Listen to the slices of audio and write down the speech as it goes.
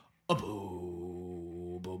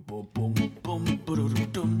Hello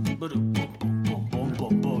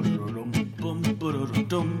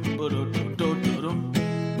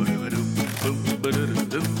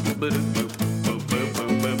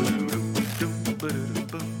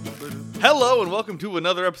and welcome to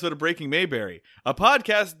another episode of Breaking Mayberry, a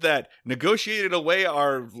podcast that negotiated away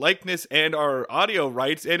our likeness and our audio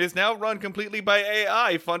rights and is now run completely by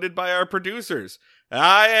AI, funded by our producers.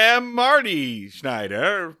 I am Marty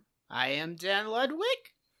Schneider. I am Dan Ludwig.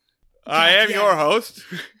 I am your host.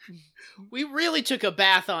 We really took a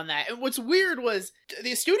bath on that. And what's weird was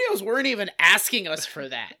the studios weren't even asking us for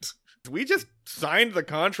that. We just signed the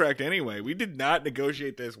contract anyway. We did not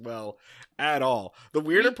negotiate this well at all. The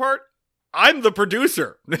weirder part, I'm the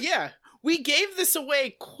producer. Yeah. We gave this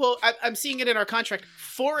away, quote, I'm seeing it in our contract,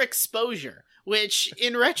 for exposure, which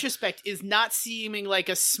in retrospect is not seeming like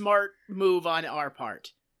a smart move on our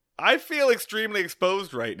part. I feel extremely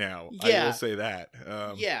exposed right now. Yeah. I will say that.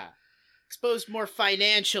 Yeah. Exposed more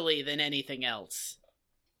financially than anything else.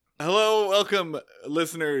 Hello, welcome,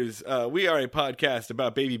 listeners. We are a podcast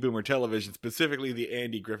about baby boomer television, specifically the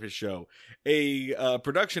Andy Griffith Show, a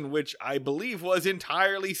production which I believe was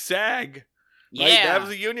entirely SAG. Yeah, right? That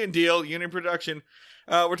was a union deal, union production.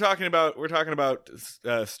 We're talking about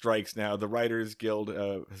strikes now. The Writers Guild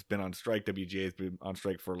has been on strike. WGA has been on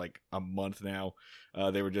strike for like a month now.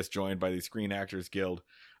 They were just joined by the Screen Actors Guild.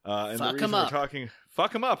 And fuck the reason them we're up.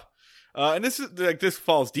 Fuck them up. And this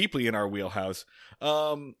falls deeply in our wheelhouse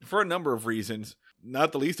for a number of reasons,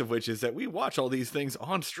 not the least of which is that we watch all these things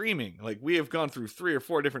on streaming. Like, we have gone through 3 or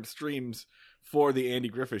 4 different streams for the Andy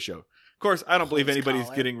Griffith Show. Of course, I don't believe anybody's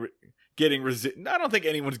getting I don't think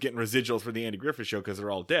anyone's getting residuals for the Andy Griffith Show because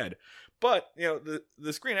they're all dead. But, you know,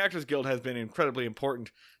 the Screen Actors Guild has been incredibly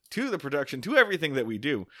important to the production, to everything that we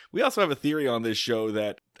do. We also have a theory on this show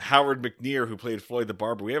that Howard McNear, who played Floyd the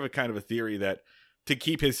Barber, we have a kind of a theory that to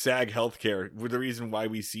keep his SAG healthcare, the reason why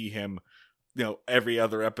we see him, you know, every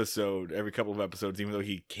other episode, every couple of episodes, even though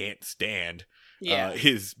he can't stand,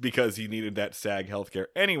 is because he needed that SAG healthcare.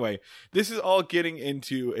 Anyway, this is all getting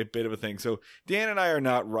into a bit of a thing. So Dan and I are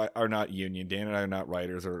not union. Dan and I are not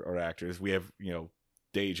writers or actors. We have, you know,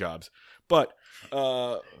 day jobs, but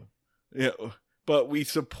but we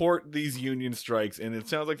support these union strikes, and it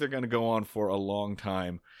sounds like they're going to go on for a long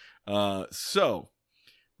time. So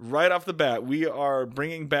right off the bat, we are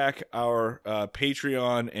bringing back our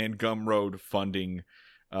Patreon and Gumroad funding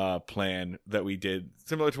plan that we did,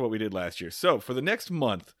 similar to what we did last year. So for the next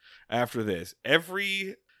month after this,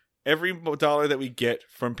 every dollar that we get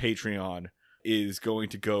from Patreon is going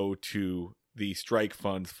to go to the strike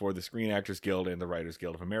funds for the Screen Actors Guild and the Writers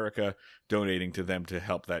Guild of America, donating to them to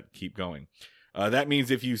help that keep going. That means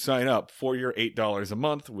if you sign up for your $8 a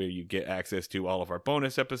month, where you get access to all of our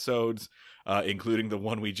bonus episodes, including the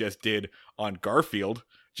one we just did on Garfield,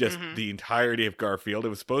 the entirety of Garfield. It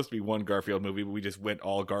was supposed to be one Garfield movie, but we just went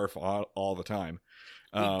all Garf all the time.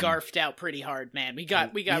 We garfed out pretty hard, man. We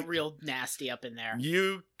got real nasty up in there.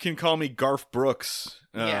 You can call me Garf Brooks,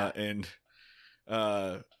 and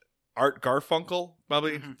Art Garfunkel.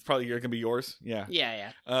 Probably, it's probably going to be yours. Yeah.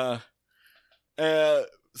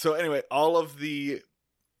 So anyway, all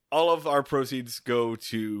of our proceeds go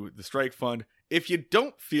to the strike fund. If you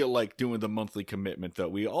don't feel like doing the monthly commitment, though,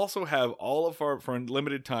 we also have for a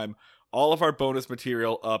limited time, all of our bonus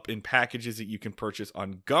material up in packages that you can purchase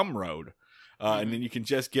on Gumroad. And then you can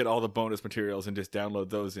just get all the bonus materials and just download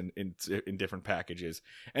those in different packages.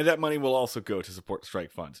 And that money will also go to support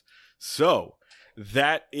strike funds. So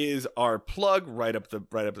that is our plug right up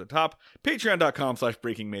the top.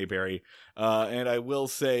 Patreon.com/Breaking Mayberry. And I will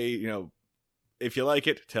say, you know, if you like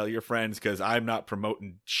it, tell your friends, because I'm not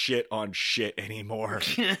promoting shit on shit anymore.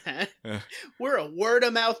 We're a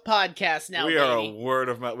word-of-mouth podcast now, We are a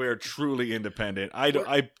word-of-mouth. We are truly independent. I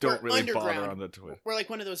don't really bother on the Twitter. We're like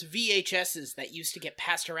one of those VHSs that used to get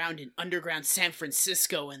passed around in underground San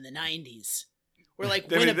Francisco in the 90s. We're like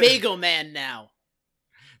Winnebago Man now.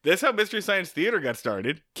 That's how Mystery Science Theater got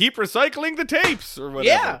started. Keep recycling the tapes or whatever.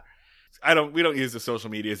 Yeah. We don't use the social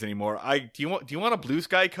medias anymore. Do you want a Blue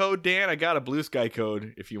Sky code, Dan? I got a Blue Sky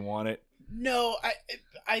code if you want it. No,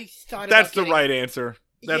 I thought that's the right answer.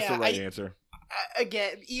 That's the right answer.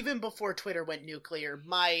 Again, even before Twitter went nuclear,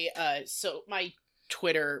 my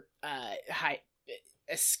Twitter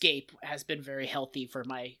escape has been very healthy for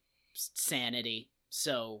my sanity.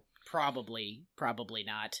 So probably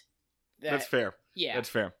not. That's fair. Yeah, that's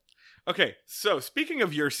fair. Okay, so speaking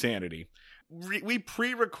of your sanity, we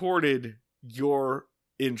pre-recorded your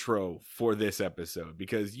intro for this episode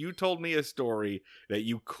because you told me a story that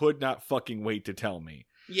you could not fucking wait to tell me.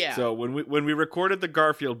 Yeah. So when we recorded the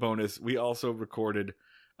Garfield bonus, we also recorded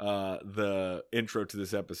the intro to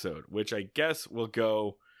this episode, which I guess will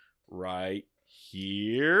go right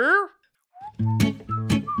here.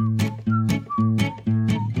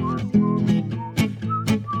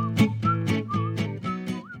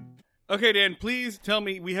 Okay, Dan, please tell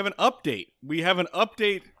me, we have an update. We have an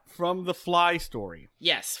update from the Fly story.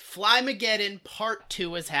 Yes, Flymageddon Part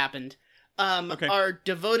 2 has happened. Okay. Our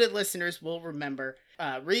devoted listeners will remember,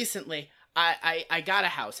 recently, I got a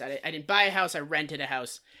house. I didn't buy a house, I rented a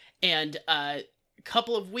house. And a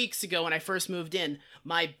couple of weeks ago when I first moved in,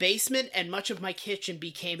 my basement and much of my kitchen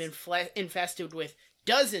became infested with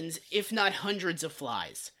dozens, if not hundreds of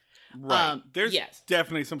flies. Right. There's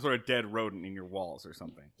definitely some sort of dead rodent in your walls or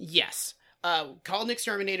something. Yes. Called an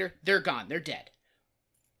exterminator. They're gone. They're dead.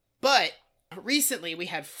 But recently we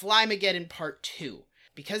had Flymageddon Part 2.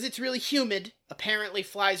 Because it's really humid, apparently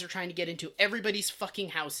flies are trying to get into everybody's fucking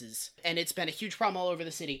houses. And it's been a huge problem all over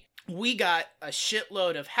the city. We got a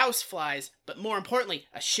shitload of house flies, but more importantly,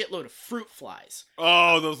 a shitload of fruit flies.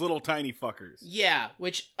 Oh, those little tiny fuckers. Yeah,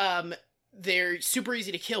 which, they're super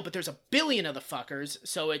easy to kill, but there's a billion of the fuckers,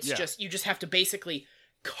 so it's you just have to basically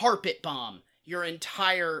carpet bomb your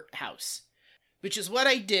entire house. Which is what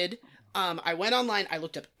I did. I went online, I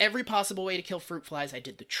looked up every possible way to kill fruit flies, I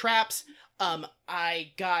did the traps,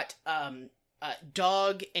 I got,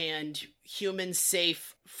 dog and human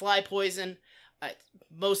safe fly poison,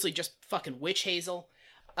 mostly just fucking witch hazel.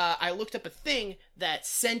 I looked up a thing that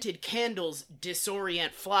scented candles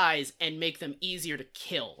disorient flies and make them easier to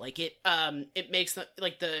kill. Like it makes them,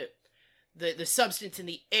 like the substance in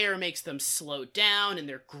the air makes them slow down and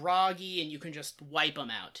they're groggy and you can just wipe them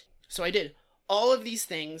out. So I did all of these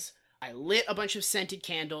things. I lit a bunch of scented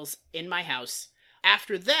candles in my house.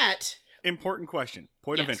 After that... Important question.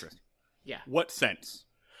 Point of interest. Yeah. What scents?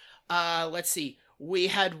 Let's see. We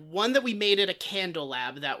had one that we made at a candle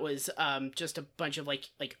lab that was just a bunch of like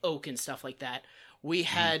oak and stuff like that. We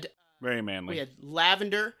had very manly. We had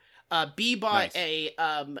lavender. B bought a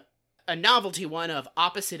novelty one of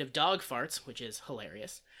opposite of dog farts, which is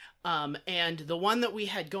hilarious. And the one that we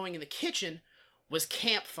had going in the kitchen was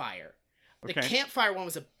campfire. The campfire one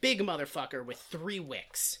was a big motherfucker with 3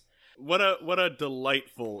 wicks. What a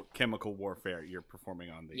delightful chemical warfare you're performing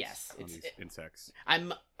on these, these insects.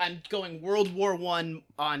 I'm going World War I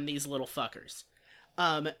on these little fuckers.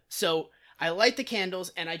 So I light the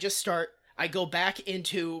candles and I go back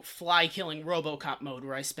into fly killing RoboCop mode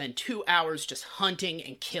where I spend 2 hours just hunting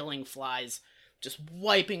and killing flies, just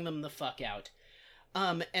wiping them the fuck out.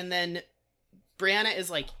 And then Brianna is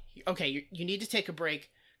like, okay, you need to take a break.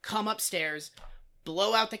 Come upstairs,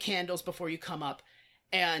 blow out the candles before you come up.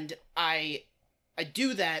 And I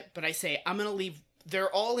do that, but I say, I'm going to leave, they're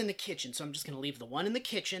all in the kitchen, so I'm just going to leave the one in the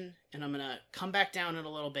kitchen, and I'm going to come back down in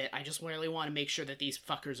a little bit. I just really want to make sure that these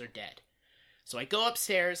fuckers are dead. So I go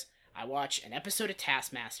upstairs, I watch an episode of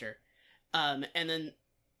Taskmaster, and then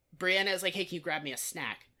Brianna is like, hey, can you grab me a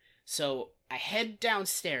snack? So I head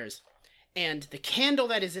downstairs, and the candle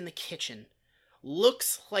that is in the kitchen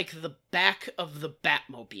looks like the back of the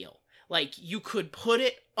Batmobile. Like, you could put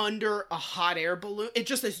it under a hot air balloon. It's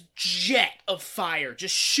just this jet of fire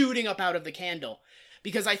just shooting up out of the candle.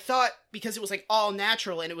 Because I thought, because it was like all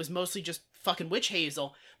natural and it was mostly just fucking witch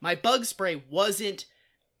hazel, my bug spray wasn't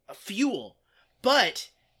a fuel. But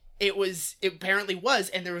it apparently was,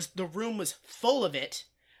 and the room was full of it.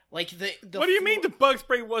 Like the what do you mean the bug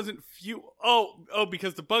spray wasn't fuel? Oh,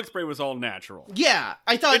 because the bug spray was all natural. Yeah,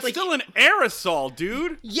 I thought it's still an aerosol,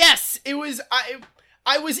 dude. Yes, it was.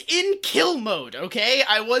 I was in kill mode. Okay,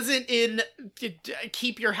 I wasn't in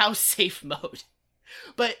keep your house safe mode.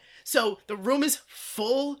 But so the room is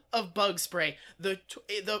full of bug spray. The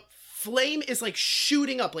flame is like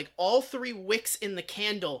shooting up. Like all 3 wicks in the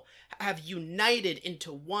candle have united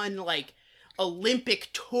into one like Olympic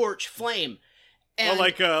torch flame. And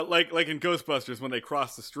like in Ghostbusters when they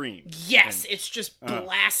cross the stream. Yes, it's just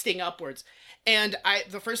blasting upwards. And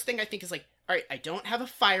the first thing I think is like, all right, I don't have a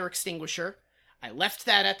fire extinguisher. I left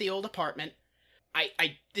that at the old apartment.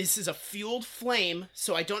 This is a fueled flame,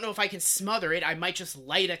 so I don't know if I can smother it. I might just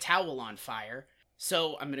light a towel on fire.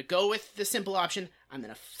 So I'm going to go with the simple option. I'm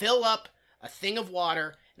going to fill up a thing of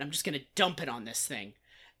water, and I'm just going to dump it on this thing.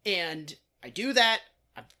 And I do that.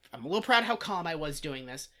 I'm a little proud of how calm I was doing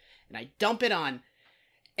this. And I dump it on.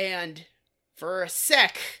 And for a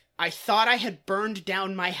sec, I thought I had burned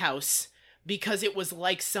down my house because it was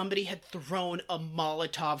like somebody had thrown a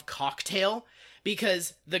Molotov cocktail.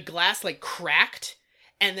 Because the glass, like, cracked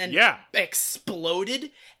and then exploded,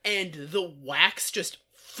 and the wax just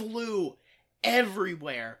flew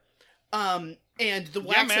everywhere. And the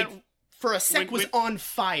wax, like, for a sec was on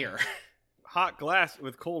fire. Hot glass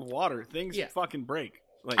with cold water, things fucking break.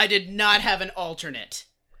 Like, I did not have an alternate.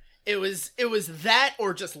 It was that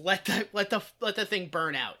or just let the thing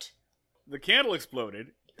burn out. the candle exploded.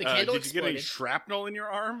 The candle did exploded. you get any shrapnel in your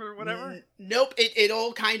arm or whatever? Nope. It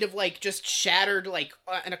all kind of like just shattered like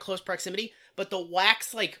in a close proximity, but the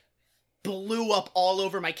wax like blew up all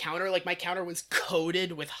over my counter. Like my counter was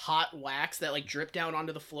coated with hot wax that like dripped down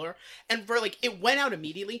onto the floor. And for like, it went out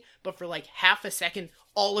immediately, but for like half a second,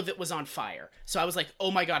 all of it was on fire. So I was like,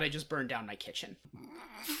 oh my God, I just burned down my kitchen.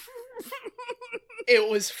 It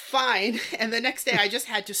was fine. And the next day I just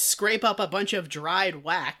had to scrape up a bunch of dried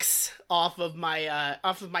wax off of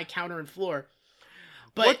my counter and floor.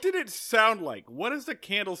 But what did it sound like? What does the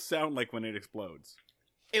candle sound like when it explodes?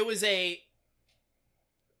 it was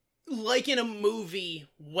like in a movie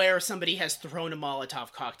where somebody has thrown a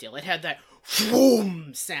Molotov cocktail. It had that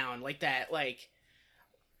whoom sound, like that, like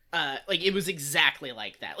it was exactly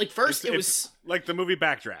like that. Like first it was like the movie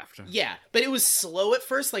Backdraft. Yeah, but it was slow at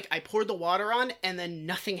first. Like I poured the water on and then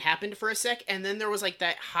nothing happened for a sec, and then there was like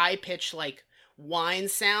that high pitched like whine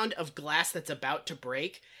sound of glass that's about to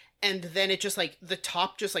break, and then it just like the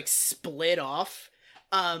top just like split off,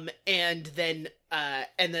 and then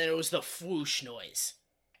it was the whoosh noise.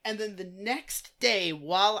 And then the next day,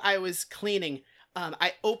 while I was cleaning,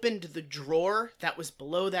 I opened the drawer that was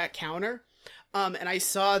below that counter, and I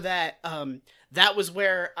saw that that was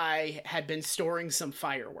where I had been storing some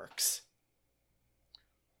fireworks.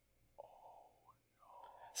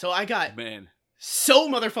 So I got so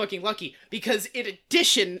motherfucking lucky, because in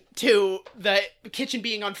addition to the kitchen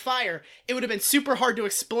being on fire, it would have been super hard to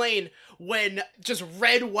explain when just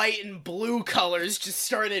red, white, and blue colors just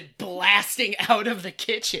started blasting out of the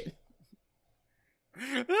kitchen.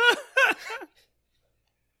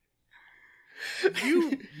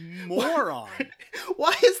 You moron.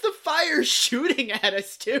 Why is the fire shooting at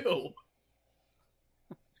us too?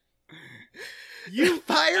 You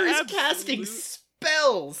fire is casting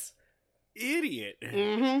spells. Idiot.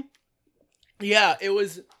 Mm-hmm. Yeah, it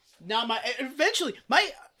was not my...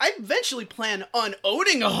 I eventually plan on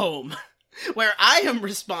owning a home where I am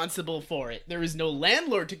responsible for it. There is no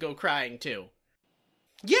landlord to go crying to.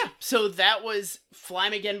 Yeah, so that was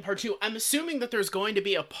Flymageddon Part 2. I'm assuming that there's going to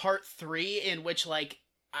be a Part 3 in which, like,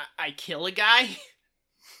 I kill a guy.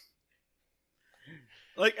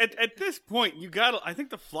 Like, at this point, I think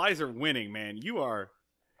the flies are winning, man. You are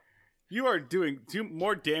doing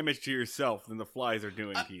more damage to yourself than the flies are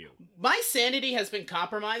doing to you. My sanity has been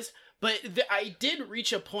compromised, but I did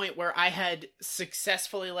reach a point where I had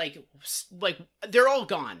successfully, like, they're all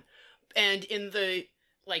gone. And in the,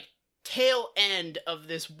 like, tail end of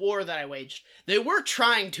this war that I waged, they were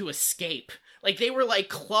trying to escape. Like, they were, like,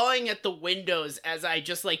 clawing at the windows as I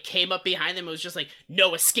just, like, came up behind them. It was just like,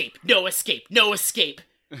 no escape, no escape, no escape.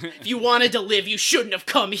 If you wanted to live, you shouldn't have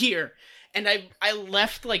come here. And I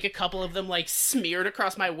left, like, a couple of them, like, smeared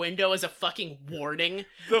across my window as a fucking warning.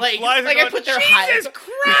 The like, flies are going, I put their Jesus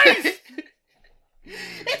Christ!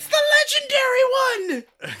 It's the legendary one!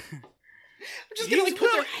 I'm just gonna, like,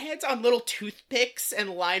 put their heads on little toothpicks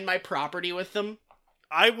and line my property with them.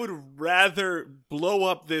 I would rather blow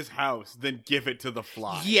up this house than give it to the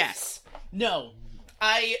flies. Yes. No.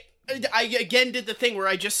 I again did the thing where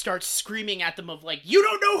I just start screaming at them of, like, you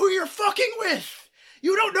don't know who you're fucking with!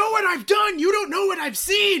 You don't know what I've done! You don't know what I've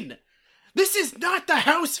seen! This is not the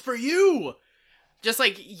house for you! Just,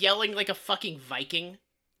 like, yelling like a fucking Viking.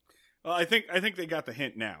 Well, I think they got the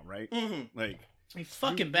hint now, right? Mm-hmm. Like, you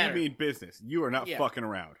fucking better. You mean business. You are not fucking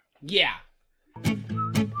around. Yeah.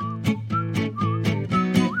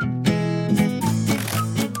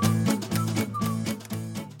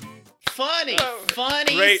 Funny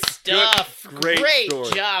great stuff. Great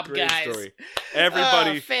story. Job, great guys. Story.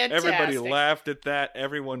 Everybody fantastic. laughed at that.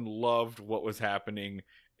 Everyone loved what was happening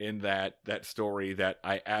in that story that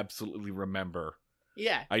I absolutely remember.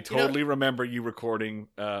 Yeah. I totally remember you recording,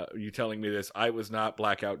 you telling me this. I was not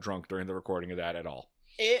blackout drunk during the recording of that at all.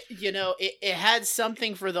 It had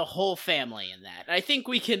something for the whole family in that. I think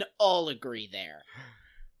we can all agree there.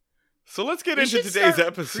 So let's get into today's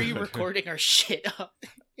episode. Pre-recording our shit up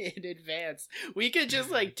in advance. We could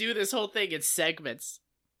just, like, do this whole thing in segments.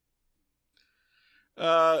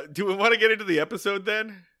 Do we want to get into the episode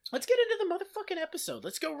then? Let's get into the motherfucking episode.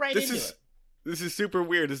 Let's go right into it. This is super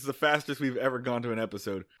weird. This is the fastest we've ever gone to an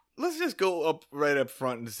episode. Let's just go right up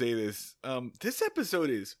front and say this. This episode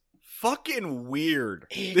is fucking weird.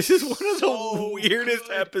 This is one of the weirdest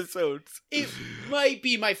episodes. It might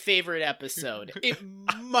be my favorite episode. It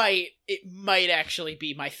might actually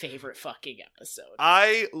be my favorite fucking episode.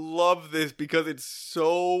 I love this because it's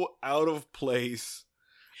so out of place.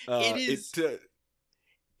 It is.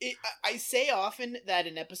 I say often that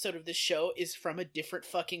an episode of this show is from a different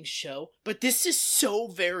fucking show, but this is so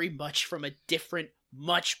very much from a different,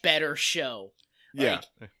 much better show. Yeah.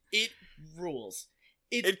 Like, it rules.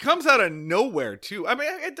 It comes out of nowhere, too. I mean,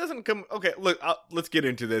 it doesn't come... Okay, look, let's get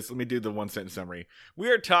into this. Let me do the one-sentence summary. We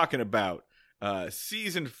are talking about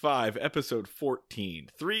Season 5, Episode 14,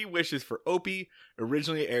 3 Wishes for Opie.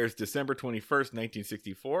 Originally airs December 21st,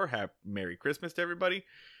 1964. Merry Christmas to everybody.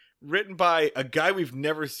 Written by a guy we've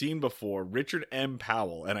never seen before, Richard M.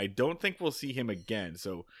 Powell, and I don't think we'll see him again.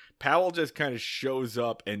 So Powell just kind of shows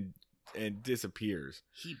up and disappears.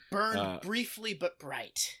 He burned briefly but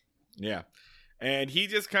bright. Yeah. And he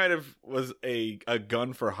just kind of was a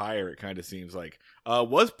gun for hire, it kind of seems like.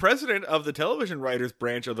 Was president of the television writers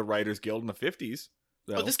branch of the Writers Guild in the 50s.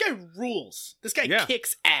 So. Oh, this guy rules. This guy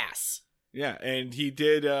kicks ass. Yeah, and he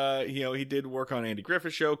did, he did work on Andy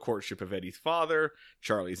Griffith's show, Courtship of Eddie's Father,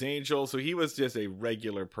 Charlie's Angel. So he was just a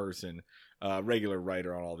regular person, regular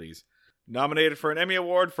writer on all these. Nominated for an Emmy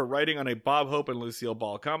Award for writing on a Bob Hope and Lucille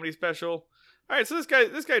Ball comedy special. All right, so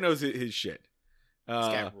this guy knows his shit. This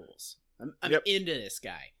guy rules. I'm into this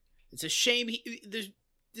guy. It's a shame this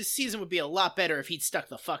season would be a lot better if he'd stuck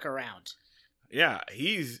the fuck around. Yeah,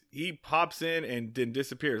 he pops in and then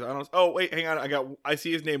disappears. Oh wait, hang on. I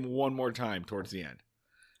see his name one more time towards the end.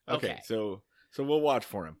 Okay. So we'll watch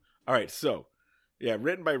for him. All right. So yeah,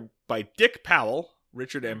 written by Dick Powell,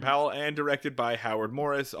 Richard M. Powell, and directed by Howard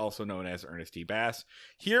Morris, also known as Ernest T. Bass.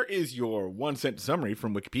 Here is your 1-sentence summary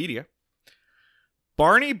from Wikipedia.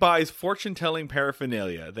 Barney buys fortune-telling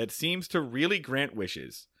paraphernalia that seems to really grant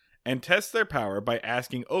wishes, and tests their power by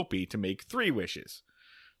asking Opie to make 3 wishes.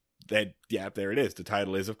 There it is. The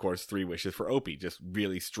title is, of course, 3 Wishes for Opie. Just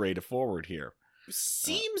really straightforward here.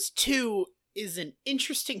 Seems to is an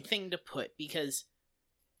interesting thing to put, because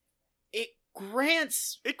it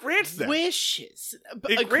grants them wishes.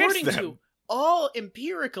 But according to all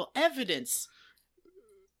empirical evidence,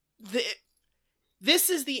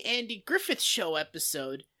 this is the Andy Griffith Show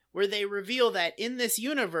episode where they reveal that in this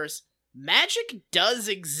universe, magic does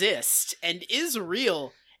exist and is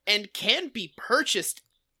real and can be purchased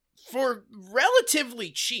for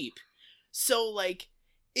relatively cheap. So, like,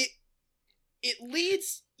 it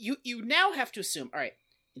leads... You now have to assume, alright,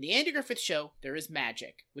 in the Andy Griffith Show, there is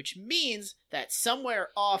magic, which means that somewhere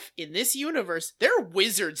off in this universe, there are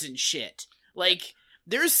wizards and shit. Like...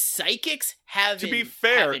 There's psychics having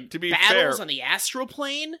battles on the astral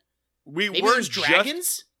plane. Maybe there's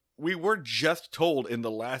dragons. We were just told in the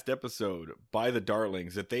last episode by the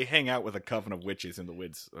Darlings that they hang out with a coven of witches in the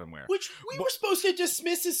woods somewhere. Which we were supposed to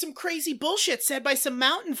dismiss as some crazy bullshit said by some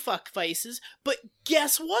mountain fuck faces. But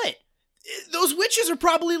guess what? Those witches are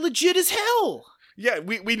probably legit as hell. Yeah,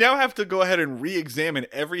 we now have to go ahead and re-examine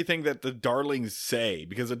everything that the Darlings say,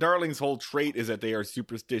 because the Darlings' whole trait is that they are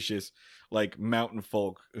superstitious, like mountain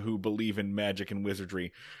folk who believe in magic and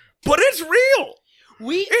wizardry. But it's real!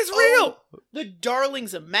 It's real! The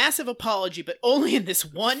Darlings a massive apology, but only in this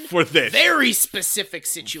one very specific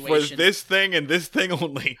situation. For this thing and this thing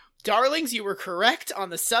only. Darlings, you were correct on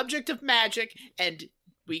the subject of magic, and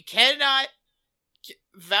we cannot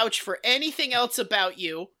vouch for anything else about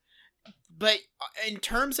you. But in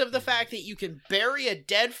terms of the fact that you can bury a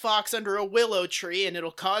dead fox under a willow tree and it'll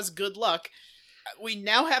cause good luck, we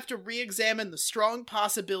now have to re-examine the strong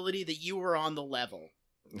possibility that you were on the level.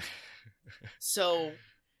 So,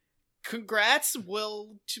 congrats.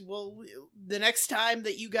 We'll the next time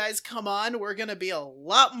that you guys come on, we're going to be a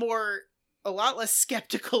lot less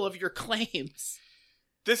skeptical of your claims.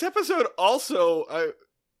 This episode also...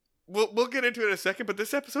 We'll get into it in a second, but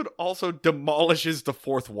this episode also demolishes the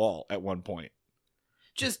fourth wall at one point.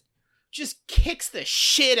 Just kicks the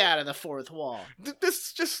shit out of the fourth wall.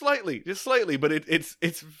 Just slightly, but this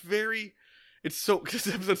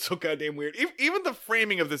episode's so goddamn weird. Even the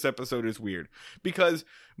framing of this episode is weird, because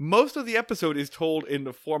most of the episode is told in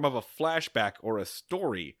the form of a flashback or a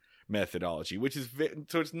story methodology, which is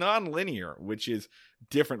so it's non-linear, which is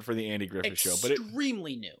different for the Andy Griffith Show, but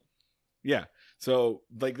extremely new. Yeah. So,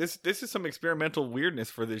 like, this is some experimental weirdness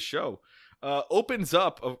for this show. Opens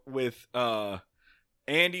up with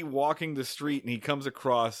Andy walking the street, and he comes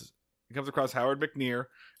across Howard McNear,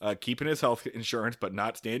 keeping his health insurance but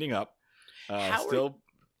not standing up. Howard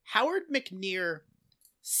McNear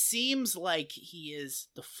seems like he is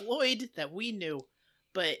the Floyd that we knew,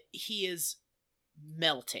 but he is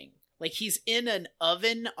melting. Like, he's in an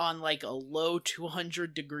oven on, like, a low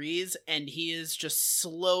 200 degrees, and he is just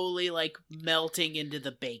slowly, like, melting into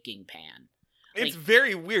the baking pan. It's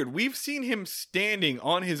very weird. We've seen him standing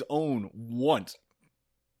on his own one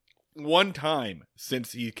time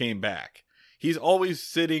since he came back. He's always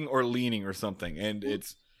sitting or leaning or something, and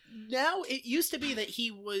it's... now it used to be that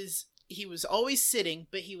he was always sitting,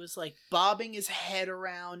 but he was like bobbing his head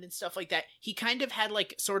around and stuff like that. He kind of had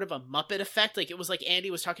like sort of a Muppet effect. Like it was like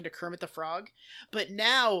Andy was talking to Kermit the Frog, but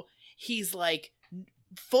now he's like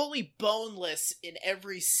fully boneless in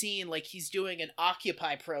every scene. Like he's doing an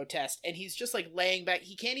Occupy protest and he's just like laying back.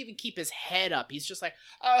 He can't even keep his head up. He's just like,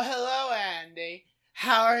 oh, hello, Andy.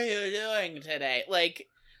 How are you doing today? Like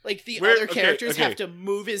the other characters have to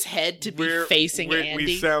move his head to be facing Andy.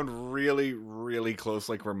 We sound really, really close,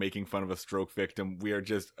 like we're making fun of a stroke victim. We are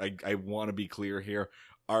just, I want to be clear here.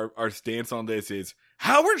 Our stance on this is,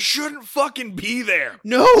 Howard shouldn't fucking be there.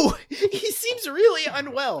 No, he seems really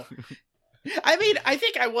unwell. I mean, I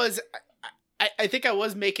think I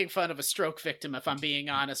was making fun of a stroke victim, if I'm being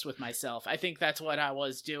honest with myself. I think that's what I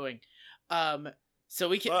was doing. So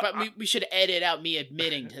we can, we should edit out me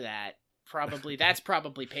admitting to that. That's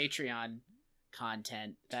probably Patreon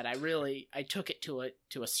content that I took it to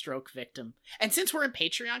a stroke victim. And since we're in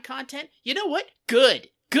Patreon content, you know what? Good.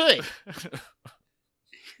 They've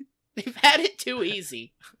had it too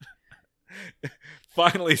easy.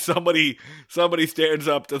 Finally, somebody stands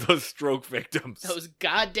up to those stroke victims. Those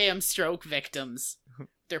goddamn stroke victims.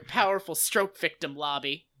 Their powerful stroke victim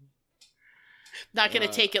lobby. Not gonna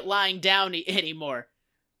take it lying down anymore.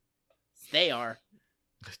 They are.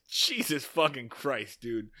 Jesus fucking Christ,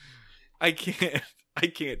 dude. I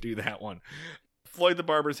can't do that one. Floyd the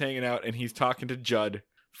Barber's hanging out and he's talking to Judd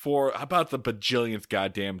for about the bajillionth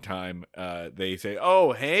goddamn time. They say,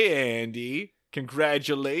 oh, hey, Andy,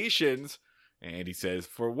 congratulations. And he says,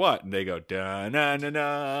 for what? And they go,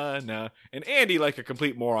 da-na-na-na-na. And Andy, like a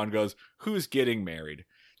complete moron, goes, who's getting married?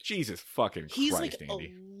 Jesus fucking Christ, He's like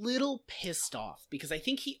Andy. A little pissed off because I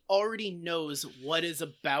think he already knows what is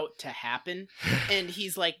about to happen. And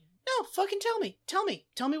he's like, no, fucking tell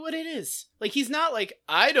me what it is. Like, he's not like,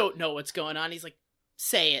 I don't know what's going on. He's like,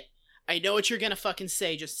 say it. I know what you're gonna fucking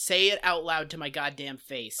say. Just say it out loud to my goddamn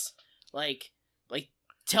face. Like,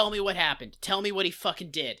 tell me what happened. Tell me what he fucking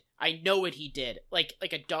did. I know what he did. Like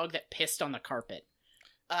a dog that pissed on the carpet.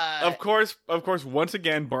 Of course, once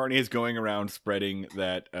again, Barney is going around spreading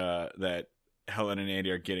that Helen and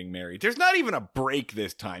Andy are getting married. There's not even a break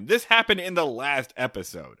this time. This happened in the last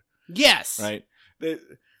episode. Yes. Right?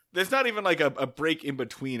 There's not even like a break in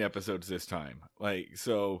between episodes this time. Like,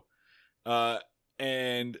 so,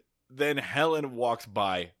 and then Helen walks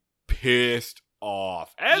by pissed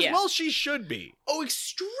off. As well she should be. Oh,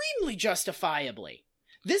 extremely justifiably.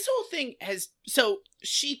 This whole thing so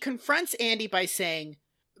she confronts Andy by saying,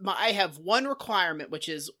 I have one requirement, which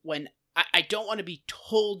is when I don't want to be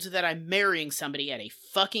told that I'm marrying somebody at a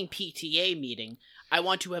fucking PTA meeting. I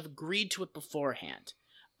want to have agreed to it beforehand.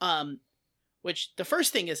 Which the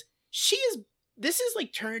first thing is, this is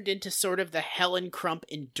like turned into sort of the Helen Crump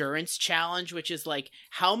endurance challenge, which is like,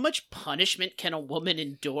 how much punishment can a woman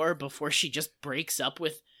endure before she just breaks up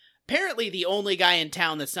with apparently the only guy in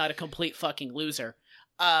town that's not a complete fucking loser.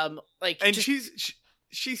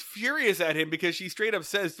 She's furious at him because she straight up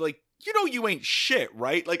says, like, you ain't shit,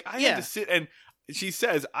 right? Like, I had to sit and she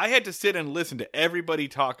says, I had to sit and listen to everybody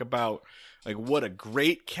talk about, like, what a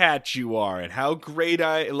great catch you are and how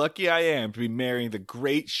lucky I am to be marrying the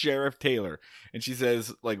great Sheriff Taylor. And she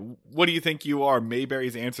says, like, what do you think you are?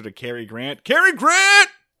 Mayberry's answer to Cary Grant? Cary Grant!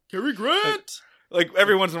 Cary Grant! Like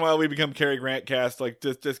every once in a while we become Cary Grant cast. Like,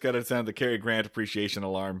 just gotta sound the Cary Grant appreciation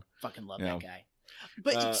alarm. Fucking love that guy.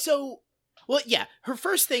 But well, yeah, her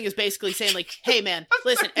first thing is basically saying, like, hey, man,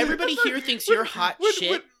 listen, everybody here thinks you're hot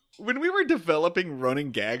shit. When we were developing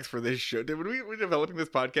running gags for this show, when we were developing this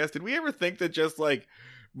podcast, did we ever think that just, like,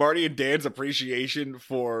 Marty and Dan's appreciation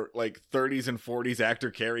for, like, 30s and 40s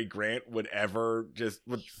actor Cary Grant would ever just...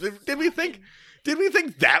 Did we think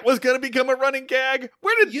that was going to become a running gag?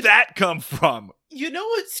 Where did that come from? You know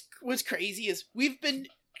what's crazy is we've been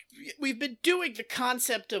doing the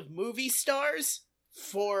concept of movie stars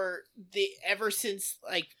ever since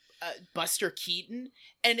like Buster Keaton,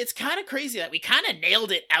 and it's kind of crazy that we kind of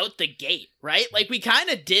nailed it out the gate, right? Like we kind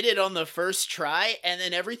of did it on the first try, and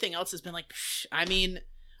then everything else has been like, I mean,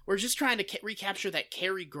 we're just trying to recapture that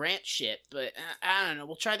Cary Grant shit, but I don't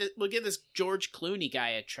know. We'll give this George Clooney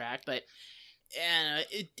guy a track, but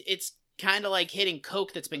it's kind of like hitting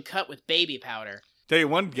Coke that's been cut with baby powder. Tell you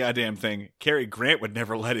one goddamn thing, Cary Grant would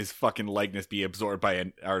never let his fucking likeness be absorbed by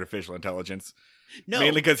an artificial intelligence. No.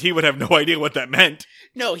 Mainly because he would have no idea what that meant.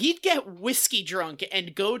 No, he'd get whiskey drunk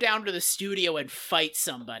and go down to the studio and fight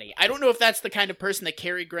somebody. I don't know if that's the kind of person that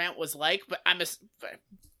Cary Grant was like, but I'm a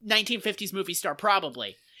 1950s movie star,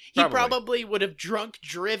 probably. He probably would have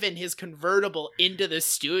driven his convertible into the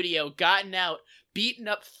studio, gotten out, beaten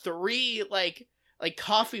up 3, like like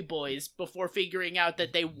coffee boys before figuring out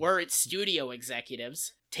that they weren't studio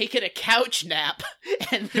executives, taken a couch nap,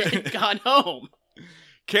 and then gone home.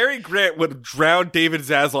 Cary Grant would drown David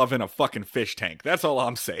Zaslav in a fucking fish tank. That's all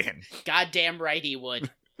I'm saying. Goddamn right he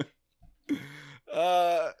would.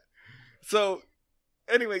 So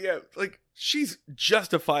anyway, yeah, like she's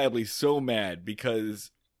justifiably so mad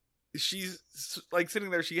because she's like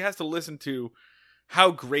sitting there. She has to listen to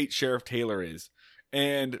how great Sheriff Taylor is,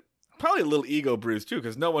 and probably a little ego bruise too,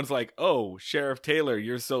 because no one's like, "Oh, Sheriff Taylor,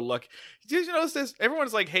 you're so lucky." Did you notice this?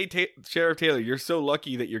 Everyone's like, "Hey, Sheriff Taylor, you're so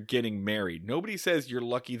lucky that you're getting married." Nobody says you're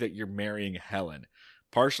lucky that you're marrying Helen,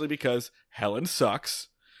 partially because Helen sucks.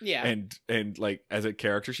 Yeah. And like as a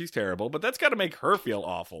character, she's terrible, but that's got to make her feel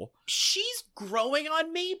awful. She's growing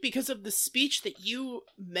on me because of the speech that you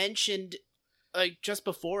mentioned just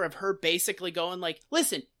before of her basically going like,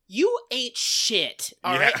 listen, you ain't shit,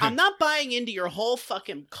 all right? I'm not buying into your whole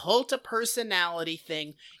fucking cult of personality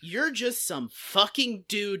thing. You're just some fucking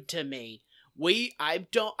dude to me. I'm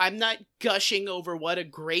not gushing over what a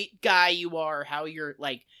great guy you are, how you're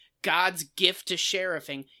like God's gift to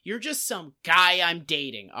sheriffing. You're just some guy I'm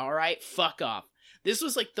dating, all right? Fuck off. This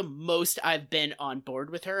was like the most I've been on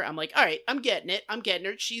board with her. I'm like, all right, I'm getting it. I'm getting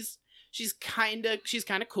her. She's kind of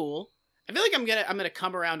cool. I feel like I'm gonna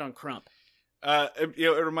come around on Crump.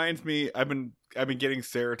 It reminds me. I've been getting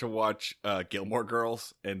Sarah to watch Gilmore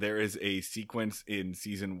Girls, and there is a sequence in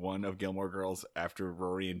season 1 of Gilmore Girls after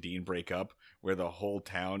Rory and Dean break up, where the whole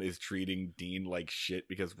town is treating Dean like shit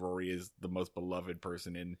because Rory is the most beloved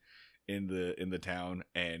person in the town,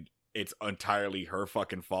 and it's entirely her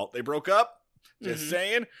fucking fault they broke up. Just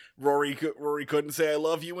saying, Rory couldn't say I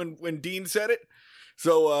love you when Dean said it,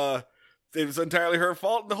 so it was entirely her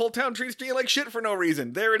fault, and the whole town treats Dean like shit for no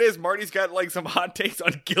reason. There it is. Marty's got like some hot takes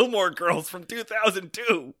on Gilmore Girls from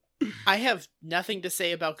 2002. I have nothing to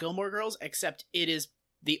say about Gilmore Girls except it is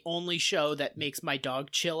the only show that makes my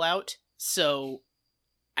dog chill out. So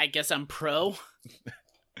I guess I'm pro.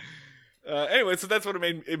 Anyway, so that's what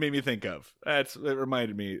it made me think of. It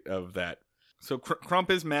reminded me of that. So Crump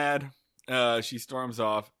is mad. She storms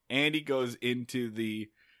off. Andy goes into the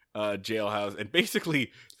jailhouse and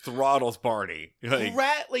basically throttles Barney.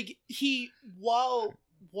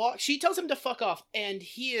 She tells him to fuck off, and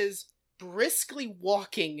he is briskly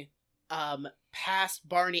walking past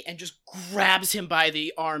Barney and just grabs him by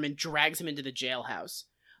the arm and drags him into the jailhouse.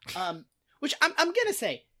 Which I'm gonna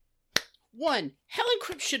say, one, Helen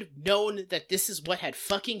Crump should have known that this is what had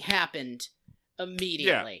fucking happened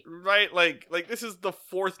immediately. Yeah, right? Like this is the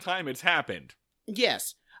 4th time it's happened.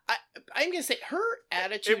 Yes. I'm going to say her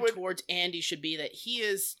attitude towards Andy should be that he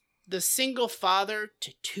is the single father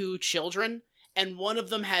to 2 children, and one of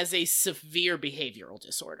them has a severe behavioral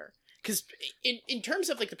disorder. Because in terms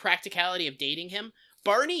of like the practicality of dating him,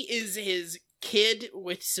 Barney is his kid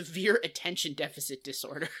with severe attention deficit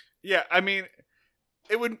disorder. Yeah, I mean,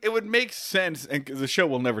 it would make sense, and the show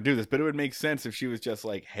will never do this, but it would make sense if she was just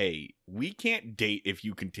like, hey, we can't date if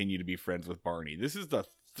you continue to be friends with Barney. This is the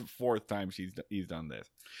 4th time he's done this.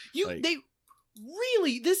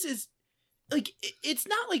 This is like, it's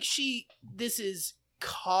not like this is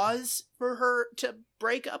cause for her to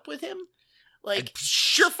break up with him. Like, it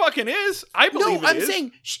sure fucking is. I believe it is. No, I'm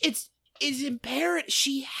saying it's imperative.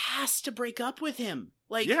 She has to break up with him.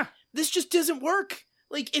 Like, yeah. This just doesn't work.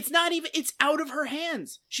 Like, it's not even, it's out of her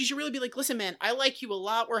hands. She should really be like, listen, man, I like you a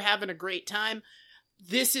lot. We're having a great time.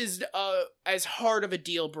 This is as hard of a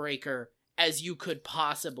deal breaker as you could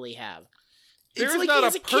possibly have. There's like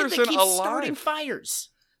not a person alive starting fires.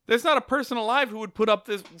 There's not a person alive who would put up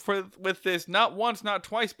with this not once, not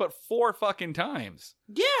twice, but 4 fucking times.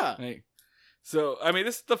 Yeah. So, I mean,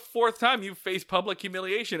 this is the 4th time you've faced public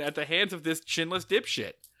humiliation at the hands of this chinless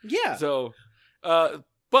dipshit. Yeah. So,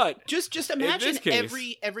 but just imagine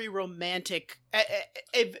every romantic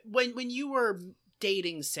when you were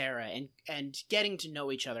dating Sarah and getting to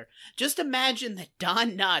know each other. Just imagine that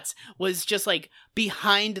Don Knotts was just like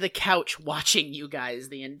behind the couch watching you guys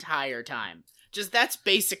the entire time. Just that's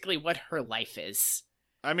basically what her life is.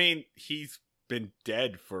 I mean, he's been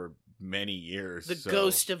dead for many years. The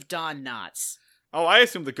ghost of Don Knotts. Oh, I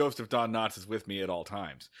assume the ghost of Don Knotts is with me at all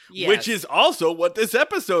times. Yes. Which is also what this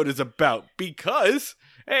episode is about. Because,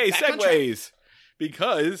 hey, segues.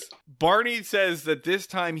 Because Barney says that this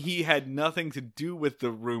time he had nothing to do with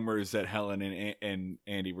the rumors that Helen and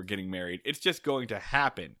Andy were getting married. It's just going to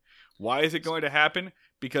happen. Why is it going to happen?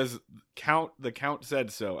 Because the Count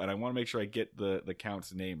said so, and I want to make sure I get the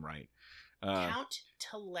Count's name right. Count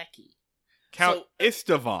Telecki. Count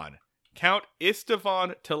Istvan. Count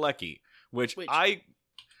Istvan Telecki, which I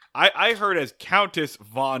I heard as Countess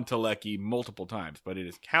von Telecki multiple times, but it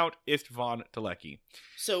is Count Ist von Telecki.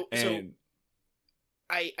 So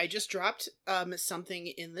I just dropped something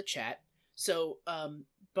in the chat. So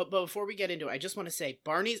but before we get into it, I just want to say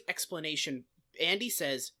Barney's explanation. Andy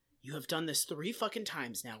says, "You have done this 3 fucking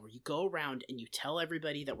times now, where you go around and you tell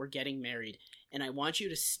everybody that we're getting married, and I want you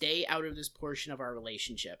to stay out of this portion of our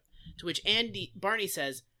relationship." To which Barney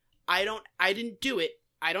says, I didn't do it.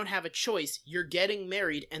 I don't have a choice. You're getting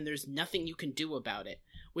married, and there's nothing you can do about it.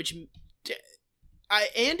 Which,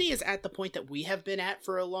 Andy is at the point that we have been at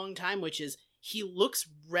for a long time, which is he looks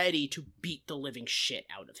ready to beat the living shit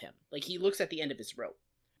out of him. Like, he looks at the end of his rope.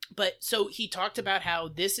 But, so he talked about how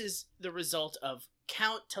this is the result of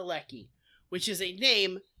Count Telecki, which is a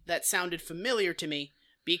name that sounded familiar to me,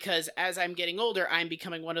 because as I'm getting older, I'm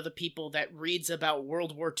becoming one of the people that reads about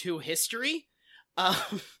World War II history.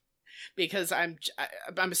 Because I'm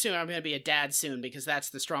assuming I'm going to be a dad soon, because that's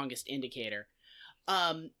the strongest indicator.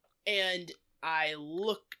 And I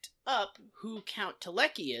looked up who Count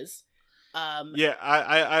Telecki is. Yeah,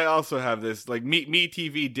 I also have this. Like, Me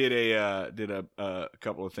TV did a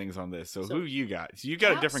couple of things on this. So who you got? So you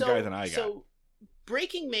got a different guy than I got. So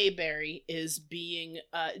Breaking Mayberry is being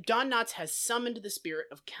Don Knotts has summoned the spirit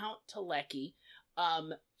of Count Telecki,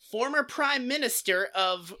 former prime minister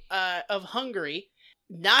of Hungary,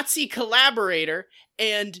 Nazi collaborator,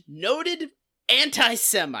 and noted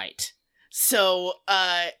anti-Semite. So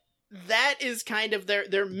that is kind of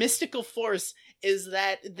their mystical force, is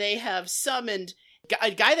that they have summoned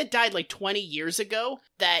a guy that died like 20 years ago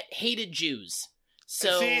that hated Jews.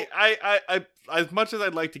 So see, I as much as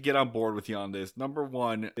I'd like to get on board with you on this, number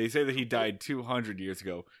one, they say that he died 200 years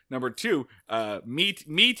ago. Number two, Me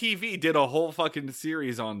TV did a whole fucking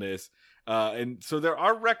series on this. And so there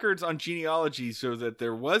are records on genealogy so that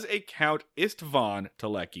there was a Count Ist von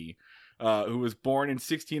Telecki, who was born in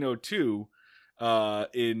 1602,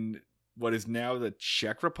 in what is now the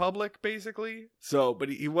Czech Republic, basically. So, but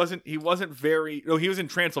he wasn't very, no, he was in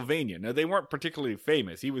Transylvania. Now, they weren't particularly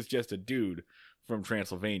famous. He was just a dude from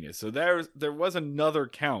Transylvania. So there was another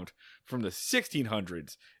count from the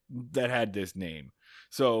 1600s that had this name.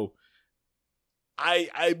 So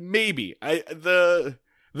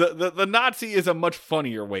the Nazi is a much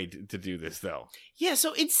funnier way to do this, though. Yeah,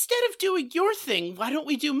 so instead of doing your thing, why don't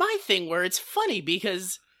we do my thing, where it's funny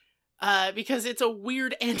because it's a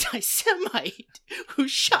weird anti-Semite who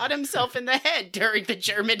shot himself in the head during the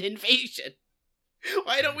German invasion.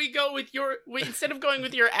 Why don't we go with instead of going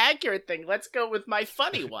with your accurate thing, let's go with my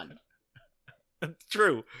funny one. It's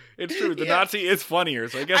true. The Nazi is funnier,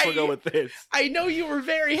 so I guess we'll go with this. I know you were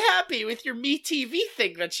very happy with your Me TV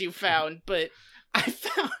thing that you found, but I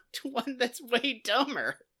found one that's way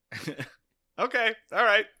dumber. Okay, all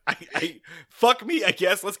right. I fuck me, I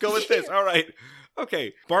guess. Let's go with this. All right.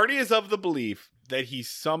 Okay. Barney is of the belief that he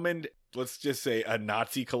summoned, let's just say, a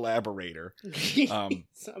Nazi collaborator.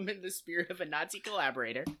 Summoned the spirit of a Nazi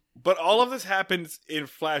collaborator. But all of this happens in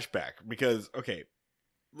flashback because, okay,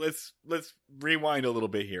 let's rewind a little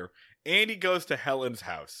bit here. Andy goes to Helen's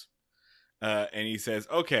house, and he says,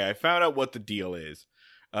 okay, I found out what the deal is.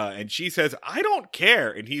 And she says, I don't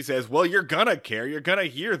care. And he says, well, you're gonna care. You're gonna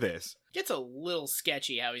hear this. Gets a little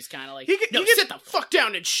sketchy how he's kind of like, no, sit the fuck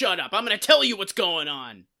down and shut up. I'm gonna tell you what's going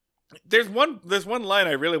on. There's one line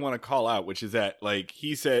I really want to call out, which is that, like,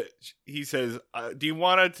 he says, do you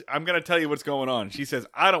want to, I'm gonna tell you what's going on. She says,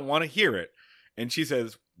 I don't want to hear it. And she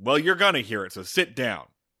says, well, you're gonna hear it, so sit down.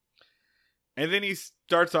 And then he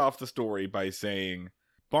starts off the story by saying,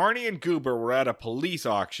 Barney and Goober were at a police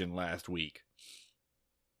auction last week.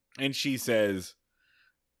 And she says,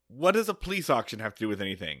 what does a police auction have to do with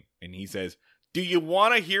anything? And he says, do you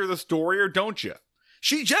want to hear the story or don't you?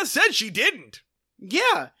 She just said she didn't.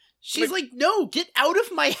 Yeah. She's like, no, get out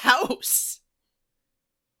of my house.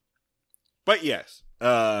 But yes,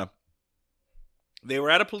 they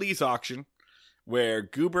were at a police auction where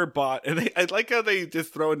Goober bought, and I like how they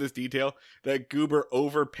just throw in this detail that Goober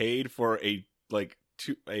overpaid for a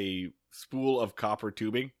spool of copper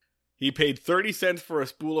tubing. He paid 30 cents for a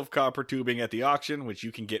spool of copper tubing at the auction, which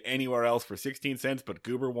you can get anywhere else for 16 cents, but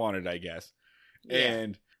Goober wanted, I guess. Yeah.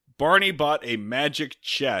 And Barney bought a magic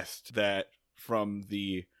chest that, from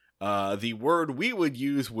the word we would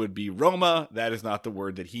use would be Roma. That is not the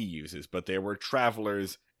word that he uses, but there were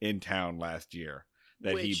travelers in town last year.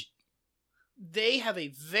 They have a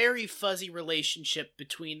very fuzzy relationship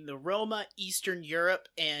between the Roma, Eastern Europe,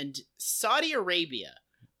 and Saudi Arabia.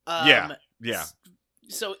 Yeah.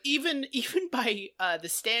 So even by the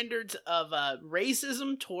standards of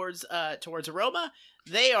racism towards Roma,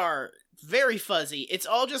 they are very fuzzy. It's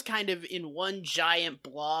all just kind of in one giant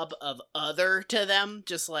blob of other to them.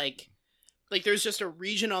 Just like there's just a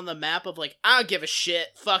region on the map of like, I don't give a shit.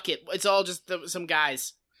 Fuck it. It's all just some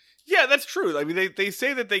guys. Yeah, that's true. I mean, they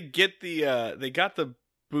say that they got the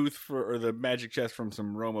booth or the magic chest from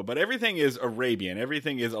some Roma, but everything is Arabian.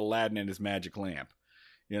 Everything is Aladdin and his magic lamp.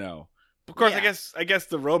 Of course, Yeah. I guess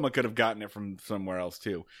the Roma could have gotten it from somewhere else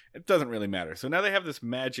too. It doesn't really matter. So now they have this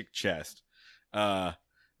magic chest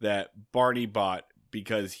that Barney bought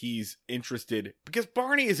because because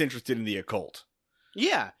Barney is interested in the occult.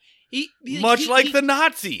 Yeah. Much like the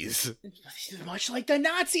Nazis. Much like the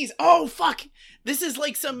Nazis. Oh, fuck. This is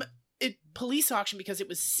like some police auction because it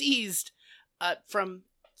was seized from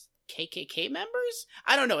KKK members?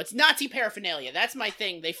 I don't know. It's Nazi paraphernalia. That's my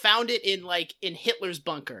thing. They found it in Hitler's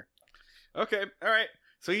bunker. Okay, all right.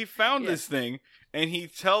 So he found this thing, and he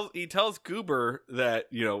tells Goober that,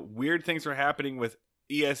 weird things are happening with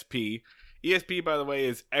ESP. ESP, by the way,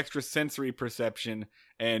 is extrasensory perception,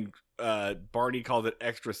 and Barney called it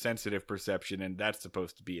extra-sensitive perception, and that's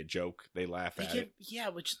supposed to be a joke. They laugh at it. Yeah,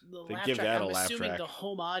 which the they laugh give track, that I'm a laugh assuming track. the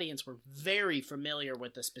home audience were very familiar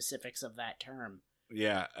with the specifics of that term.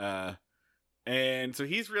 Yeah, and so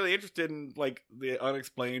he's really interested in, the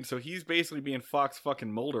unexplained, so he's basically being Fox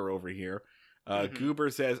fucking Mulder over here. Goober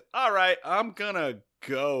says, all right, I'm gonna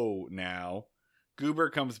go now. Goober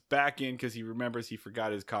comes back in because he remembers he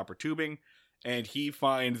forgot his copper tubing, and he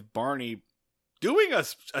finds Barney doing a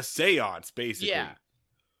seance, basically. Yeah.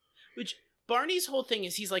 Which Barney's whole thing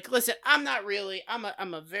is he's like, listen, I'm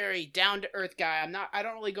a very down-to-earth guy. I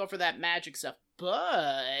don't really go for that magic stuff,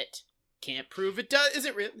 but can't prove it does. Is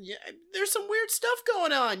it real? Yeah, there's some weird stuff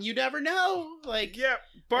going on. You never know.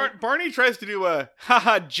 Barney tries to do a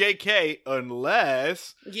haha JK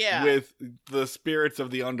unless with the spirits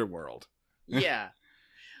of the underworld. Yeah.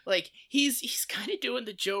 He's kind of doing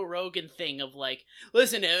the Joe Rogan thing of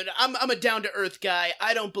listen, I'm a down to earth guy.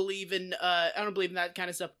 I don't believe in that kind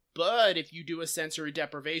of stuff. But if you do a sensory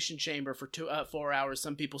deprivation chamber for 4 hours,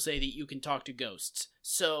 some people say that you can talk to ghosts.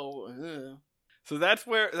 So that's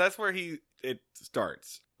where it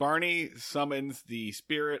starts. Barney summons the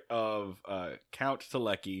spirit of Count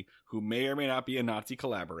Telecki, who may or may not be a Nazi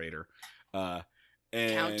collaborator.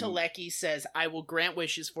 And Count Telecki says, I will grant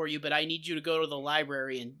wishes for you, but I need you to go to the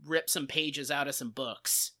library and rip some pages out of some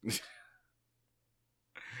books.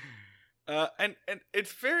 And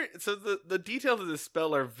it's very... So the details of this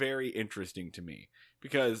spell are very interesting to me.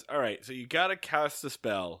 Because, alright, so you gotta cast the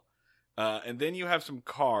spell, and then you have some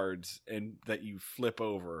cards that you flip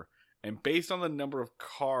over. And based on the number of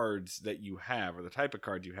cards that you have, or the type of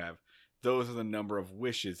card you have, those are the number of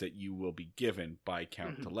wishes that you will be given by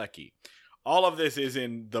Count Telecki. All of this is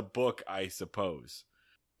in the book, I suppose.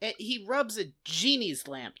 He rubs a genie's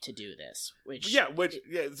lamp to do this,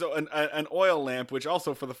 so an oil lamp, which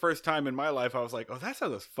also for the first time in my life, I was like, oh, that's how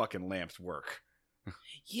those fucking lamps work.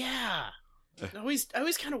 Yeah. I always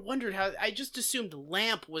kind of wondered how. I just assumed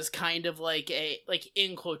lamp was kind of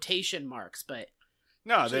in quotation marks, but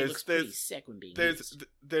no, looks pretty sick when being used.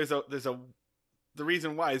 The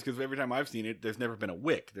reason why is because every time I've seen it, there's never been a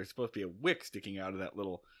wick. There's supposed to be a wick sticking out of that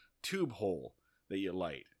little tube hole that you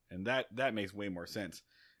light, and that makes way more sense.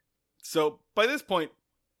 So by this point,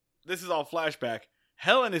 this is all flashback.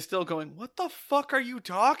 Helen is still going, what the fuck are you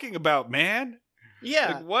talking about, man?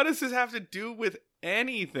 Yeah. What does this have to do with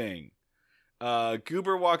anything?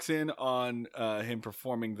 Goober walks in on him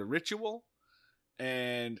performing the ritual,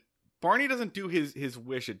 and Barney doesn't do his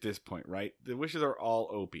wish at this point, right? The wishes are all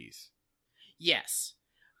Opie's. Yes.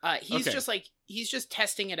 He's just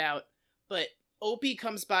testing it out, but Opie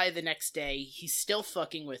comes by the next day. He's still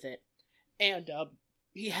fucking with it. And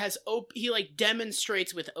he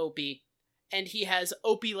demonstrates with Opie, and he has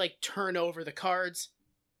Opie turn over the cards.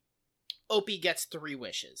 Opie gets 3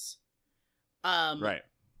 wishes. Right.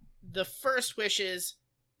 The first wish is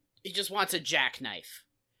he just wants a jackknife.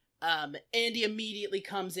 Andy immediately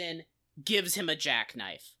comes in, gives him a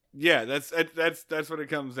jackknife. Yeah, that's what it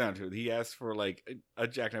comes down to. He asks for a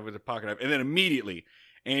jackknife with a pocket knife, and then immediately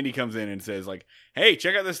Andy comes in and says "Hey,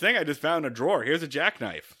 check out this thing I just found in a drawer. Here's a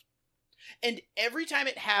jackknife." And every time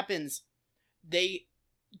it happens,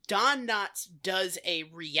 Don Knotts does a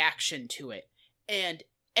reaction to it, and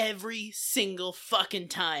every single fucking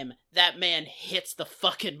time that man hits the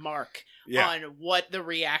fucking mark on what the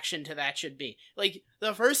reaction to that should be.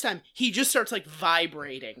 The first time he just starts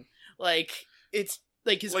vibrating, it's.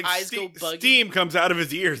 His eyes go buggy. Steam comes out of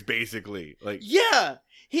his ears, basically.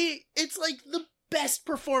 It's the best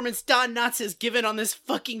performance Don Knotts has given on this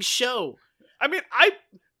fucking show. I mean,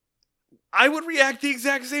 I would react the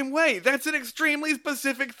exact same way. That's an extremely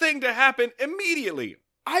specific thing to happen immediately.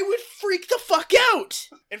 I would freak the fuck out.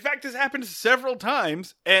 In fact, this happened several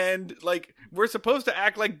times, and, like, we're supposed to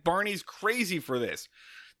act like Barney's crazy for this.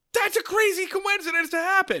 That's a crazy coincidence to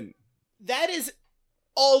happen. That is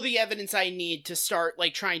all the evidence I need to start,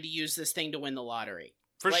 like, trying to use this thing to win the lottery.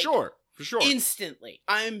 For like, sure. Instantly.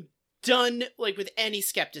 I'm done, like, with any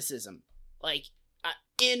skepticism. Like,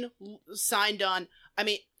 signed on. I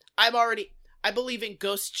mean, I believe in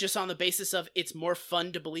ghosts just on the basis of it's more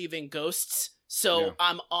fun to believe in ghosts. So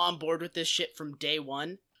I'm on board with this shit from day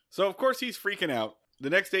one. So, of course, he's freaking out. The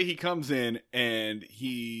next day he comes in and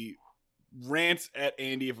he rants at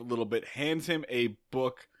Andy a little bit, hands him a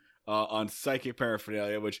book on psychic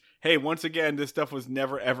paraphernalia, which, hey, once again, this stuff was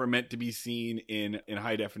never ever meant to be seen in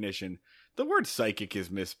high definition. The word psychic is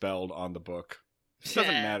misspelled on the book. It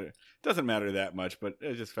doesn't matter that much, but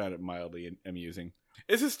I just found it mildly amusing.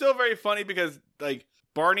 This is still very funny because, like,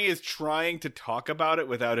 Barney is trying to talk about it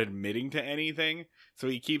without admitting to anything. So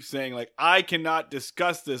he keeps saying, like, I cannot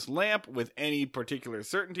discuss this lamp with any particular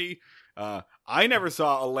certainty. I never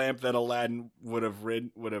saw a lamp that Aladdin would have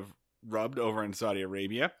rubbed over in Saudi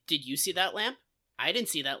Arabia. Did you see that lamp? I didn't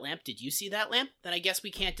see that lamp. Did you see that lamp? Then I guess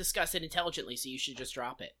we can't discuss it intelligently, so you should just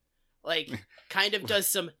drop it. Like, kind of does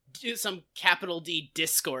some capital D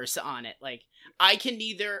discourse on it. Like, I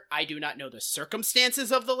do not know the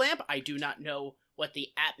circumstances of the lamp. I do not know what the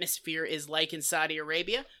atmosphere is like in Saudi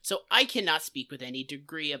Arabia, so I cannot speak with any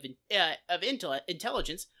degree of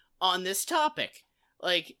intelligence on this topic.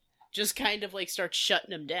 Like, just kind of, like, start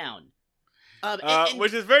shutting him down.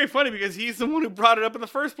 Which is very funny because he's the one who brought it up in the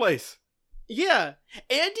first place. Yeah.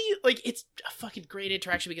 Andy, like, it's a fucking great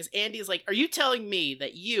interaction because Andy's like, are you telling me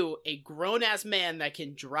that you, a grown-ass man that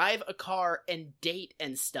can drive a car and date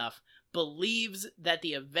and stuff, believes that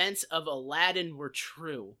the events of Aladdin were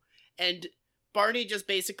true? And Barney just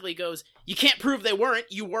basically goes, you can't prove they weren't.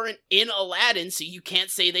 You weren't in Aladdin, so you can't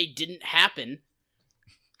say they didn't happen.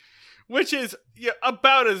 Which is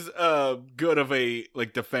about as good of a,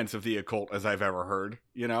 like, defense of the occult as I've ever heard,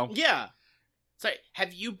 you know? Yeah. Sorry,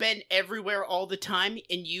 have you been everywhere all the time,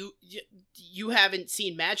 and you haven't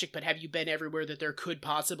seen magic, but have you been everywhere that there could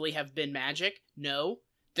possibly have been magic? No?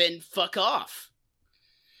 Then fuck off.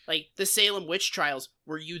 Like, the Salem witch trials,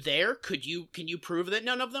 were you there? Can you prove that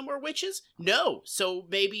none of them were witches? No. So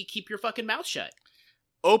maybe keep your fucking mouth shut.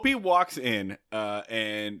 Opie walks in,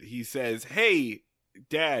 and he says, hey,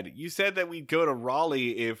 Dad, you said that we'd go to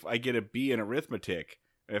Raleigh if I get a B in arithmetic.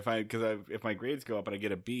 If my grades go up and I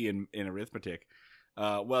get a B in arithmetic.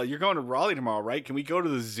 Well, you're going to Raleigh tomorrow, right? Can we go to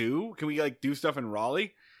the zoo? Can we, like, do stuff in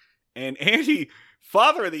Raleigh? And Andy,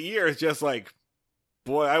 Father of the Year, is just like,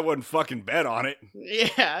 boy, I wouldn't fucking bet on it.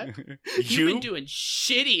 Yeah. You've been doing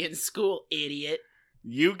shitty in school, idiot.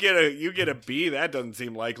 You get a B? That doesn't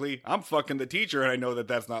seem likely. I'm fucking the teacher, and I know that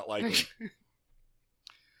that's not likely.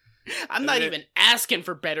 I'm not even asking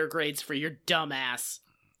for better grades for your dumb ass.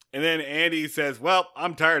 And then Andy says, well,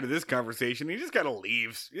 I'm tired of this conversation. He just kind of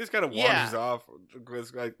leaves. He just kind of wanders off.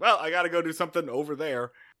 It's like, well, I got to go do something over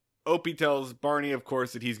there. Opie tells Barney, of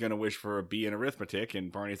course, that he's going to wish for a B in arithmetic.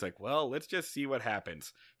 And Barney's like, well, let's just see what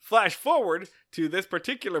happens. Flash forward to this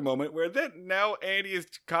particular moment where now Andy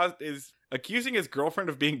is accusing his girlfriend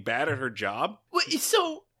of being bad at her job.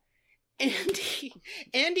 So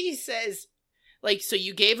Andy says, like, so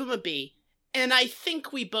you gave him a B. And I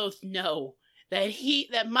think we both know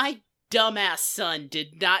that my dumbass son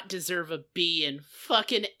did not deserve a B in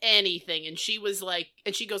fucking anything. And she goes like,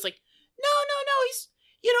 no,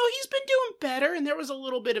 he's been doing better. And there was a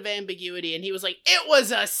little bit of ambiguity. And he was like, it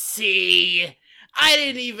was a C.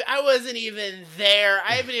 I wasn't even there.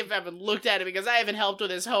 I haven't even looked at it because I haven't helped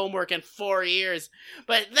with his homework in 4 years.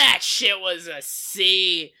 But that shit was a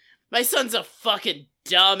C. My son's a fucking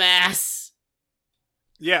dumbass.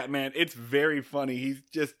 Yeah, man, it's very funny. He's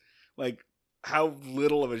just, like, how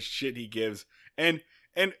little of a shit he gives. And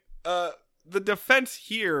the defense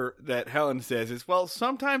here that Helen says is, well,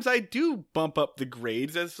 sometimes I do bump up the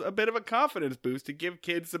grades as a bit of a confidence boost to give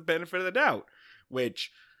kids the benefit of the doubt,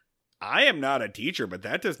 which I am not a teacher, but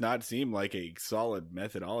that does not seem like a solid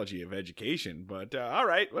methodology of education. But all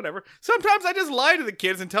right, whatever. Sometimes I just lie to the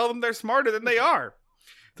kids and tell them they're smarter than they are.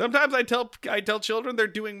 Sometimes I tell children they're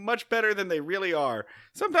doing much better than they really are.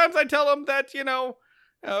 Sometimes I tell them that,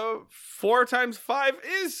 4 times 5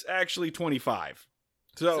 is actually 25.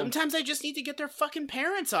 So sometimes I just need to get their fucking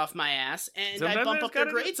parents off my ass, and I bump up their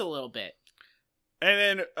grades a little bit.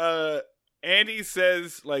 And then Andy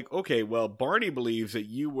says, like, okay, well, Barney believes that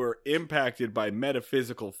you were impacted by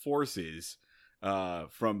metaphysical forces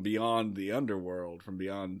from beyond the underworld, from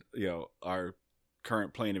beyond, our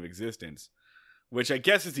current plane of existence. which I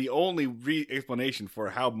guess is the only explanation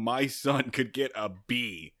for how my son could get a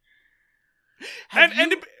B.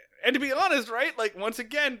 And to be honest, right? Like, once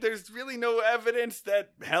again, there's really no evidence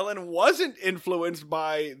that Helen wasn't influenced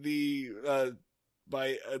by the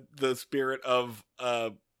spirit of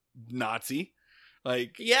Nazi.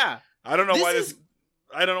 Like, yeah, I don't know why this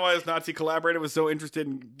Nazi collaborator was so interested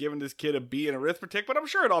in giving this kid a B in arithmetic, but I'm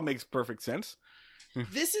sure it all makes perfect sense.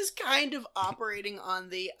 This is kind of operating on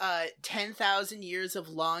the 10,000 years of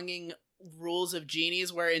longing rules of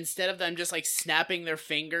genies, where instead of them just like snapping their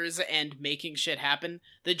fingers and making shit happen,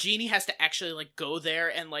 the genie has to actually like go there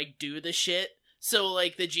and like do the shit. So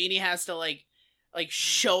like the genie has to like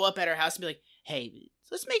show up at her house and be like, hey,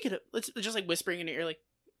 let's make it let's just like whispering in her ear, like,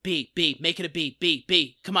 B, make it a B,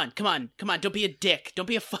 B, come on, don't be a dick, don't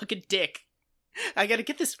be a fucking dick. I gotta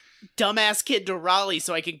get this dumbass kid to Raleigh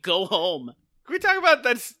so I can go home. Can we talk about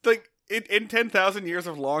that's like in 10,000 years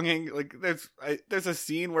of longing? Like, there's a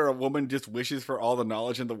scene where a woman just wishes for all the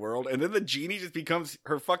knowledge in the world, and then the genie just becomes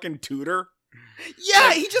her fucking tutor. Yeah,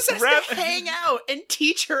 like, he just has to hang out and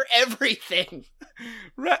teach her everything.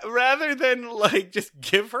 Rather than like just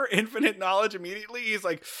give her infinite knowledge immediately, he's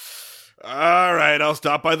like, all right, I'll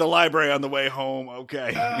stop by the library on the way home.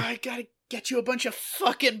 Okay, I gotta get you a bunch of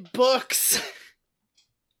fucking books.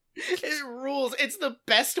 It rules. It's the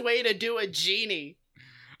best way to do a genie.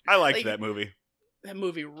 I liked that movie. That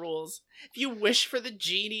movie rules. If you wish for the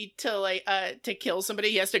genie to to kill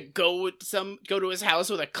somebody, he has to go to his house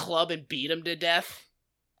with a club and beat him to death.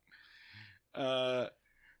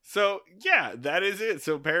 So yeah, that is it.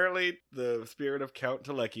 So apparently the spirit of Count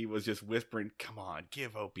Telecki was just whispering, come on,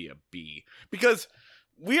 give Opie a B. Because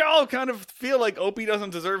we all kind of feel like Opie doesn't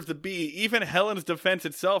deserve the B. Even Helen's defense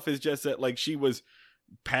itself is just that like she was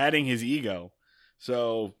padding his ego.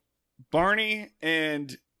 So Barney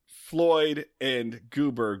and Floyd and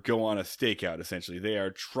Goober go on a stakeout, essentially. They are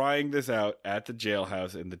trying this out at the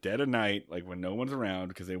jailhouse in the dead of night, like when no one's around,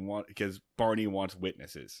 because Barney wants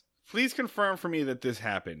witnesses. Please confirm for me that this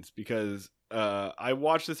happens, because I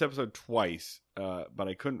watched this episode twice, but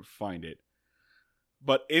I couldn't find it.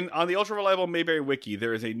 But on the Ultra Reliable Mayberry Wiki,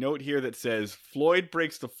 there is a note here that says, Floyd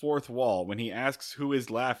breaks the fourth wall when he asks who is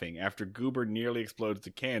laughing after Goober nearly explodes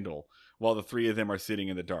the candle while the three of them are sitting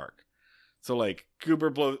in the dark. So, like, Goober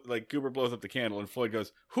blows up the candle, and Floyd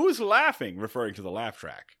goes, who's laughing? Referring to the laugh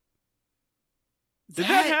track. Did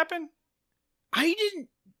that happen? I didn't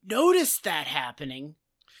notice that happening.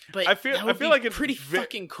 But I feel like it's pretty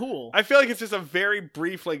fucking cool. I feel like it's just a very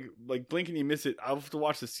brief, like blink and you miss it. I'll have to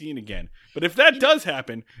watch the scene again. But if that does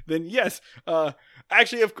happen, then yes.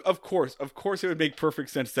 Actually, of course, it would make perfect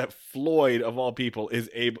sense that Floyd, of all people, is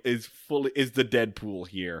the Deadpool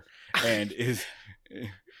here, and is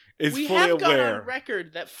we fully have aware. Got on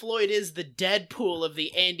record that Floyd is the Deadpool of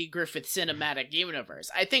the Andy Griffith cinematic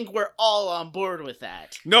universe. I think we're all on board with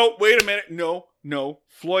that. No, wait a minute. No.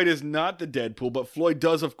 Floyd is not the Deadpool, but Floyd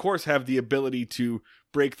does, of course, have the ability to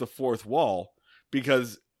break the fourth wall,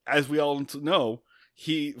 because, as we all know,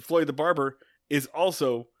 Floyd the Barber is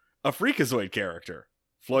also a Freakazoid character.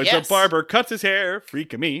 Floyd the Barber cuts his hair,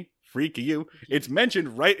 freak of me, freak of you. It's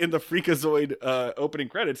mentioned right in the Freakazoid opening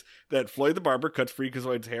credits that Floyd the Barber cuts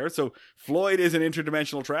Freakazoid's hair, so Floyd is an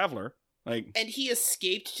interdimensional traveler. And he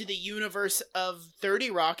escaped to the universe of 30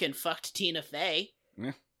 Rock and fucked Tina Fey.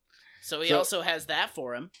 Yeah. So he also has that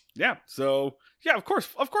for him. Yeah. So yeah, of course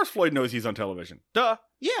Floyd knows he's on television. Duh.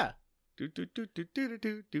 Yeah. Do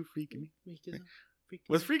freaking me.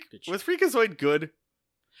 Was Freakazoid good?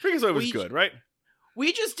 Freakazoid was good, right?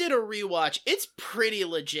 We just did a rewatch. It's pretty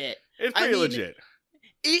legit. It's pretty legit.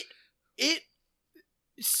 It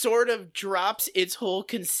sort of drops its whole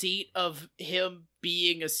conceit of him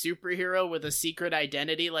being a superhero with a secret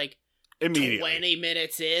identity like immediately 20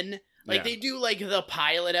 minutes in. Like, they do, like, the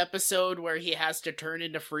pilot episode where he has to turn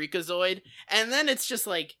into Freakazoid, and then it's just,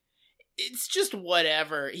 like, it's just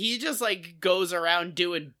whatever. He just, like, goes around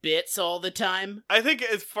doing bits all the time. I think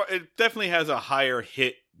it definitely has a higher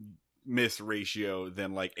hit-miss ratio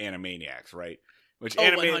than, like, Animaniacs, right? Which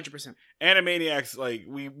 100%. Animaniacs, like,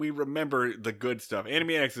 we remember the good stuff.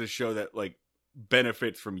 Animaniacs is a show that, like,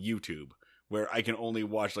 benefits from YouTube, where I can only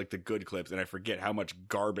watch, like, the good clips, and I forget how much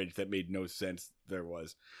garbage that made no sense there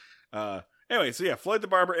was. Anyway, so yeah, Floyd the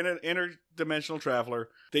Barber, an interdimensional traveler.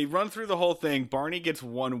 They run through the whole thing. Barney gets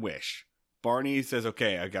one wish. Barney says,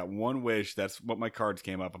 okay, I got one wish. That's what my cards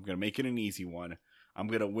came up. I'm going to make it an easy one. I'm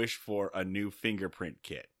going to wish for a new fingerprint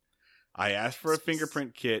kit. I asked for a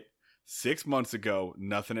fingerprint kit 6 months ago.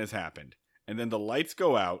 Nothing has happened. And then the lights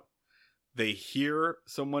go out. They hear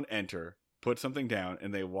someone enter, put something down,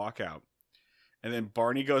 and they walk out. And then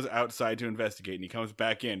Barney goes outside to investigate, and he comes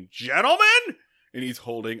back in. Gentlemen! and he's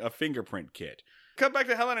holding a fingerprint kit. Cut back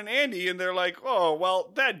to Helen and Andy, and they're like, oh,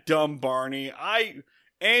 well, that dumb Barney,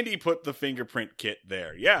 Andy put the fingerprint kit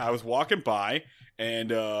there. Yeah, I was walking by,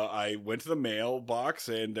 and I went to the mailbox,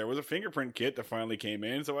 and there was a fingerprint kit that finally came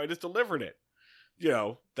in, so I just delivered it. You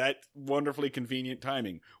know, that wonderfully convenient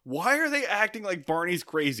timing. Why are they acting like Barney's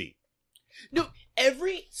crazy? No,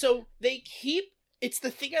 so they keep, it's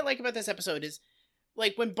the thing I like about this episode is,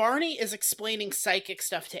 like, when Barney is explaining psychic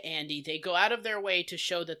stuff to Andy, they go out of their way to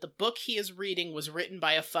show that the book he is reading was written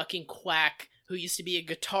by a fucking quack who used to be a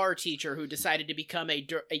guitar teacher who decided to become a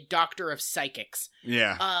doctor of psychics.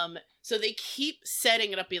 Yeah. So they keep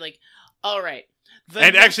setting it up, be like, all right.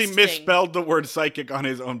 And actually misspelled the word psychic on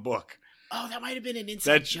his own book. Oh, that might have been an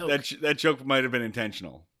inside joke. That joke might have been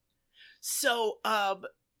intentional. So,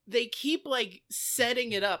 they keep, like,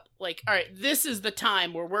 setting it up, like, all right, this is the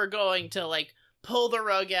time where we're going to, like, pull the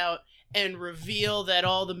rug out and reveal that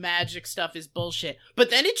all the magic stuff is bullshit. But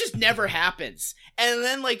then it just never happens. And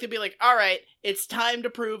then, like, they'd be like, all right, it's time to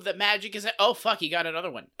prove that magic is... Oh, fuck, he got another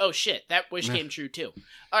one. Oh, shit, that wish came true, too.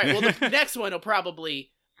 All right, well, the next one will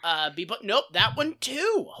probably be... But nope, that one,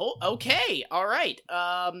 too. Okay, all right.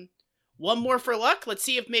 One more for luck. Let's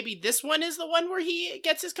see if maybe this one is the one where he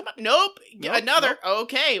gets his come up. Nope. Another. Nope.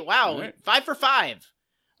 Okay. Wow. Right. 5 for 5.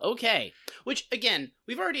 Okay. Which, again,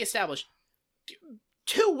 we've already established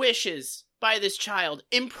 2 wishes by this child.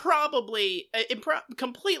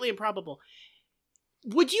 Completely improbable.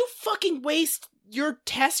 Would you fucking waste your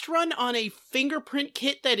test run on a fingerprint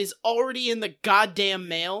kit that is already in the goddamn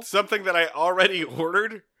mail? Something that I already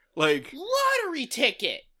ordered? Like... Lottery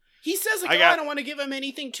ticket. He says, like, I don't want to give him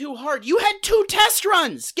anything too hard. You had 2 test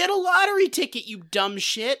runs. Get a lottery ticket, you dumb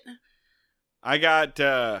shit. I got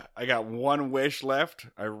 1 wish left.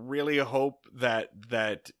 I really hope that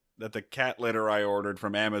the cat litter I ordered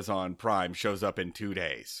from Amazon Prime shows up in 2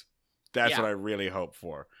 days. That's what I really hope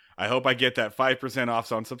for. I hope I get that 5%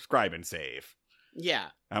 off on Subscribe and Save. Yeah.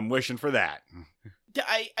 I'm wishing for that.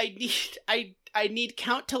 I need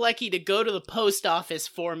Count Telecki to go to the post office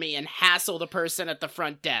for me and hassle the person at the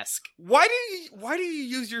front desk. Why do you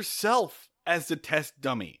use yourself as the test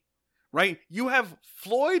dummy? Right? You have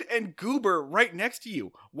Floyd and Goober right next to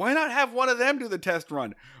you. Why not have one of them do the test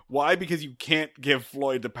run? Why? Because you can't give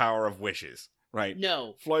Floyd the power of wishes. Right?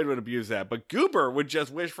 No. Floyd would abuse that. But Goober would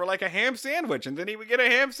just wish for like a ham sandwich, and then he would get a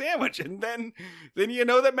ham sandwich, and then you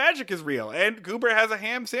know that magic is real. And Goober has a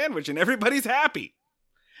ham sandwich, and everybody's happy.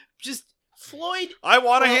 Just Floyd. I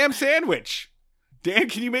want a ham sandwich. Dan,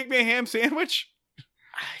 can you make me a ham sandwich?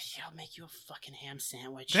 I'll make you a fucking ham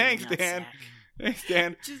sandwich. Thanks, Dan. Thanks,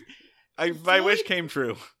 Dan. My wish came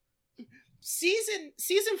true. Season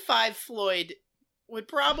 5 Floyd would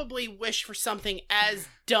probably wish for something as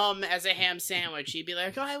dumb as a ham sandwich. He'd be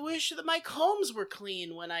like, oh, I wish that my combs were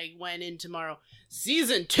clean when I went in tomorrow.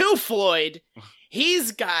 Season 2 Floyd,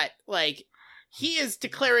 he's got, like, he is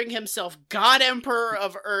declaring himself God Emperor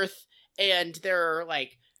of Earth, and there are,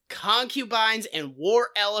 like, concubines and war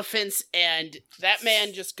elephants, and that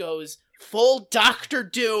man just goes full Doctor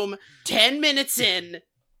Doom 10 minutes in.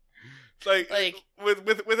 Like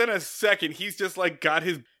within a second, he's just, like, got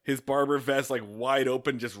his barber vest, like, wide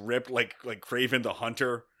open, just ripped, like Craven the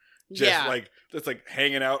Hunter. Just like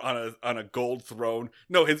hanging out on a gold throne.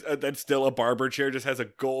 No, his that's still a barber chair. Just has a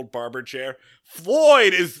gold barber chair.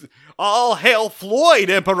 Floyd is all hail Floyd,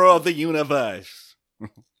 Emperor of the Universe.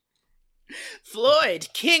 Floyd,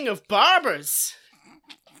 King of Barbers.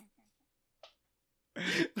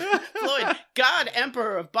 Floyd, God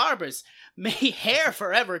Emperor of Barbers. May hair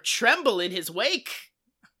forever tremble in his wake.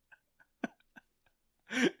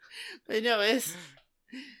 No, it's.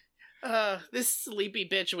 This sleepy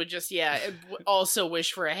bitch would just, also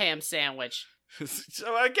wish for a ham sandwich.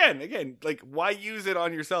 So again, like, why use it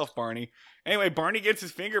on yourself, Barney? Anyway, Barney gets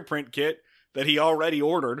his fingerprint kit that he already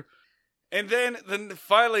ordered. And then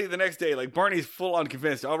finally the next day, like, Barney's full on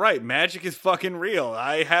convinced, all right, magic is fucking real.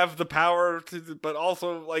 I have the power to, but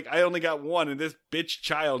also, like, I only got 1 and this bitch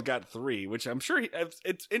child got 3, which I'm sure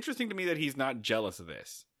it's interesting to me that he's not jealous of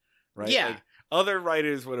this. Right? Yeah. Like, other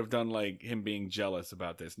writers would have done, like, him being jealous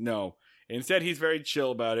about this. No. Instead, he's very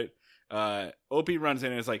chill about it. Opie runs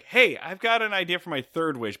in and is like, hey, I've got an idea for my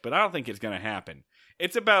 3rd wish, but I don't think it's going to happen.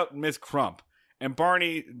 It's about Miss Crump. And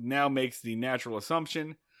Barney now makes the natural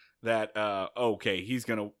assumption that, okay, he's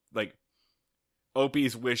going to, like,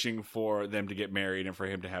 Opie's wishing for them to get married and for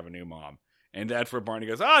him to have a new mom. And that's where Barney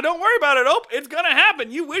goes, don't worry about it, Ope. It's going to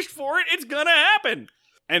happen. You wished for it. It's going to happen.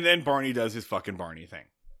 And then Barney does his fucking Barney thing.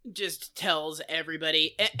 Just tells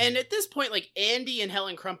everybody. And at this point, like, Andy and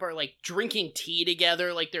Helen Crump are, like, drinking tea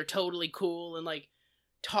together. Like, they're totally cool and, like,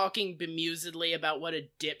 talking bemusedly about what a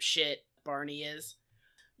dipshit Barney is.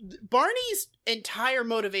 Barney's entire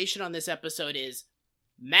motivation on this episode is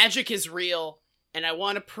magic is real, and I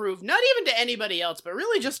want to prove, not even to anybody else, but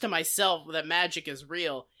really just to myself, that magic is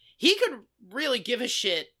real. He could really give a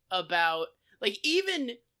shit about, like,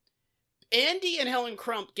 even Andy and Helen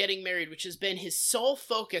Crump getting married, which has been his sole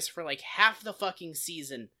focus for, like, half the fucking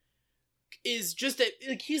season, is just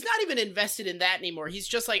like, he's not even invested in that anymore. He's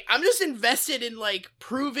just like, I'm just invested in, like,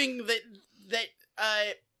 proving that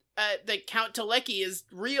Count Telecki is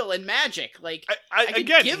real and magic. Like, I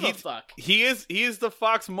can give a fuck. He is the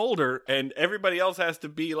Fox Mulder, and everybody else has to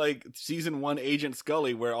be like season 1 Agent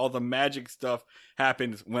Scully, where all the magic stuff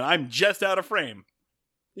happens when I'm just out of frame.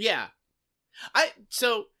 Yeah.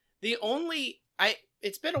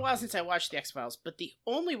 It's been a while since I watched the X-Files, but the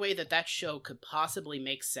only way that show could possibly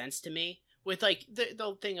make sense to me, with, like,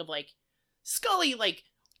 the thing of, like, Scully, like,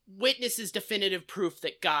 witnesses definitive proof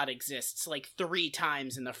that God exists, like, 3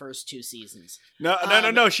 times in the first 2 seasons.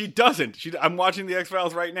 No, she doesn't. I'm watching the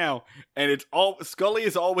X-Files right now, and Scully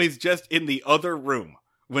is always just in the other room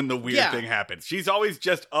when the weird thing happens. She's always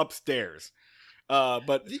just upstairs.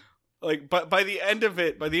 But by the end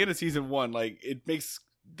of season 1, like,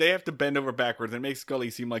 they have to bend over backwards and make Scully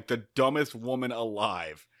seem like the dumbest woman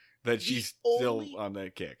alive, that she's still on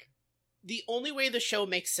that kick. The only way the show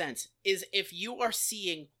makes sense is if you are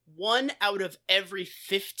seeing 1 out of every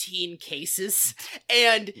 15 cases,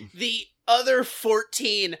 and the other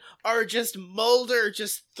 14 are just Mulder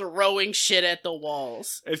just throwing shit at the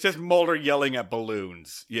walls. It's just Mulder yelling at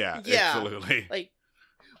balloons. Yeah, absolutely.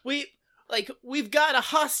 We've got a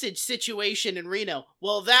hostage situation in Reno.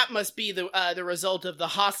 Well, that must be the result of the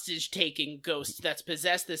hostage-taking ghost that's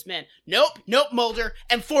possessed this man. Nope, Mulder,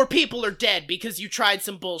 and 4 people are dead because you tried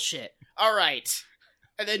some bullshit. All right.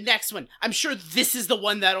 And the next one, I'm sure this is the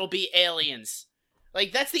one that'll be aliens.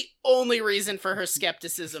 Like, that's the only reason for her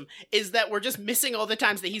skepticism, is that we're just missing all the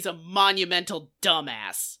times that he's a monumental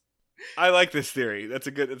dumbass. I like this theory. That's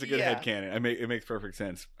a good headcanon. It makes perfect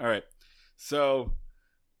sense. All right. So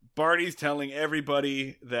Barney's telling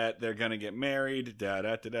everybody that they're going to get married,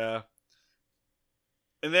 da-da-da-da.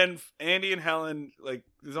 And then Andy and Helen, like,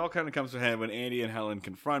 this all kind of comes to a head when Andy and Helen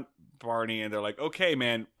confront Barney, and they're like, okay,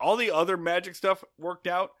 man, all the other magic stuff worked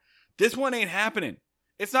out. This one ain't happening.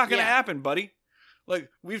 It's not going to happen, buddy. Like,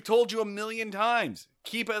 we've told you 1,000,000 times.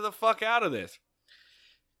 Keep it the fuck out of this.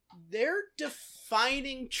 Their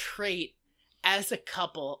defining trait as a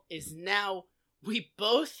couple is now we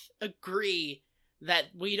both agree that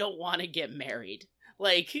we don't want to get married.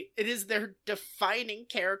 Like, it is their defining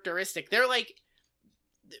characteristic. They're like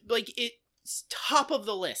it's top of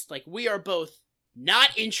the list. Like, we are both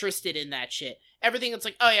not interested in that shit. Everything that's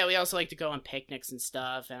like, oh yeah, we also like to go on picnics and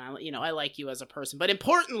stuff, and I like you as a person. But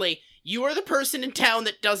importantly, you are the person in town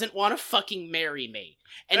that doesn't want to fucking marry me.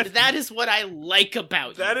 And that is what I like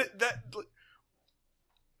about you.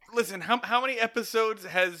 Listen, how many episodes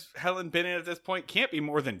has Helen been in at this point? Can't be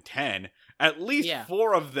more than 10. At least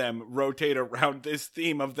 4 of them rotate around this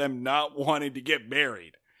theme of them not wanting to get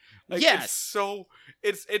married. Like, yes.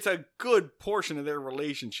 It's a good portion of their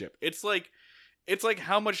relationship. It's like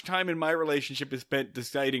how much time in my relationship is spent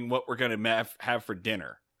deciding what we're going to have for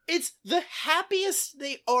dinner. It's the happiest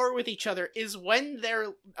they are with each other is when they're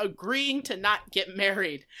agreeing to not get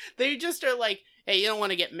married. They just are like, hey, you don't want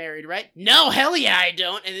to get married, right? No, hell yeah, I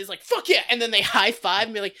don't. And it's like, fuck yeah. And then they high five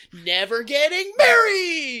and be like, never getting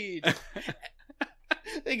married.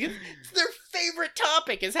 It's their favorite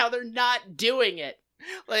topic is how they're not doing it.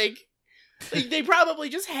 Like they probably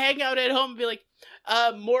just hang out at home and be like,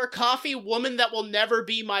 more coffee, woman that will never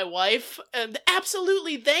be my wife. And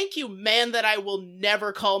absolutely, thank you, man that I will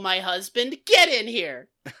never call my husband. Get in here.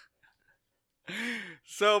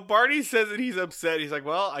 So Barney says that he's upset. He's like,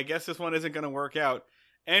 well, I guess this one isn't going to work out.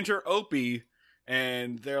 Enter Opie,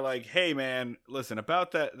 and they're like, hey, man, listen,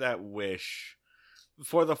 about that wish.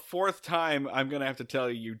 For the 4th time, I'm going to have to tell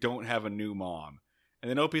you, you don't have a new mom. And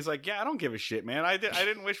then Opie's like, yeah, I don't give a shit, man. I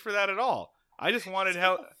didn't wish for that at all. I just wanted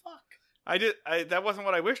help. That wasn't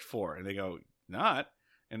what I wished for. And they go, not.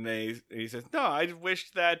 And he says, no, I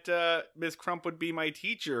wished that Miss Crump would be my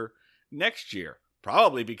teacher next year.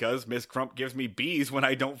 Probably because Miss Crump gives me B's when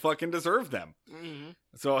I don't fucking deserve them. Mm-hmm.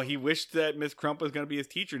 So he wished that Miss Crump was going to be his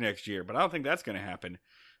teacher next year. But I don't think that's going to happen.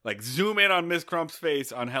 Like, zoom in on Miss Crump's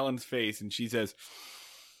face, on Helen's face, and she says,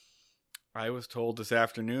 I was told this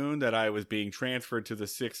afternoon that I was being transferred to the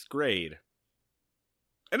 6th grade.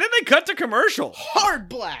 And then they cut to commercial. Hard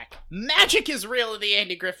black. Magic is real in the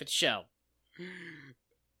Andy Griffith Show.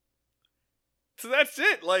 So that's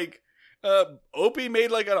it. Like, Opie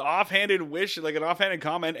made like an offhanded wish, like an offhanded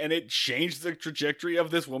comment, and it changed the trajectory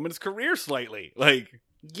of this woman's career slightly. Like,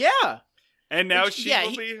 yeah. And now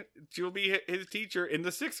she will be his teacher in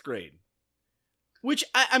the 6th grade. Which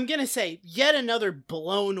I'm gonna say, yet another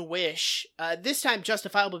blown wish. This time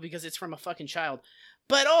justifiable because it's from a fucking child.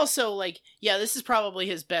 But also, like, yeah, this is probably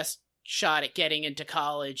his best shot at getting into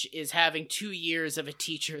college, is having 2 years of a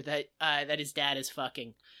teacher that his dad is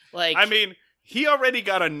fucking. Like, I mean, he already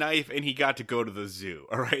got a knife and he got to go to the zoo.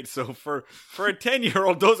 All right, so for a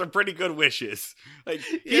 10-year-old, those are pretty good wishes. Like,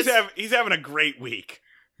 he's having a great week.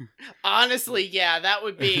 Honestly, yeah, that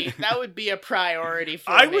would be a priority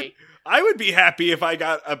for me. I would be happy if I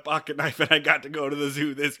got a pocket knife and I got to go to the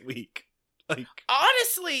zoo this week. Like,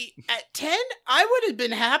 honestly, at 10, I would have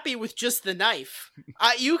been happy with just the knife.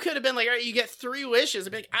 You could have been like, all right, you get 3 wishes.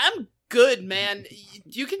 I'd be like, I'm good, man.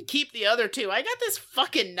 You can keep the other 2. I got this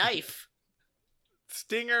fucking knife.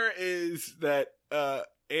 Stinger is that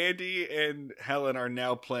Andy and Helen are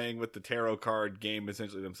now playing with the tarot card game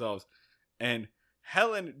essentially themselves. And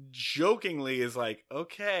Helen jokingly is like,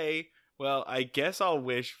 okay, well, I guess I'll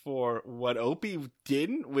wish for what Opie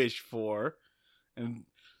didn't wish for. And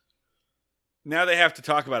now they have to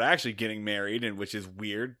talk about actually getting married, and which is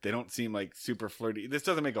weird. They don't seem like super flirty. This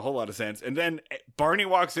doesn't make a whole lot of sense. And then Barney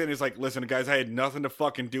walks in and is like, listen, guys, I had nothing to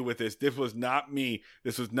fucking do with this. This was not me.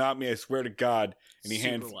 This was not me. I swear to God. And he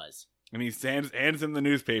hands him the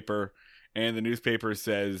newspaper, and the newspaper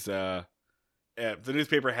says, the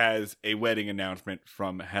newspaper has a wedding announcement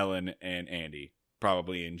from Helen and Andy,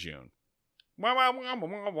 probably in June. And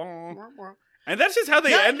that's just how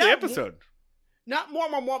they end the episode. Not more,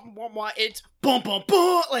 it's boom, boom,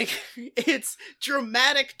 boom. Like, it's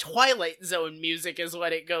dramatic Twilight Zone music is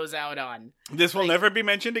what it goes out on. This will never be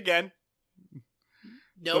mentioned again.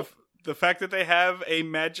 Nope. The fact that they have a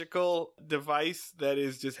magical device that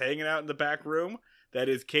is just hanging out in the back room that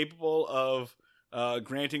is capable of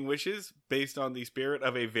granting wishes based on the spirit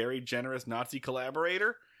of a very generous Nazi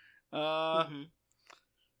collaborator. Yeah.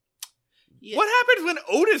 What happens when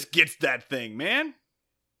Otis gets that thing, man?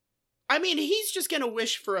 I mean, he's just gonna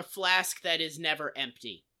wish for a flask that is never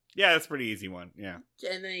empty. Yeah, that's a pretty easy one, yeah.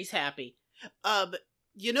 And then he's happy.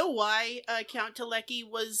 You know why Count Telecki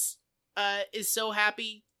is so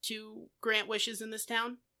happy to grant wishes in this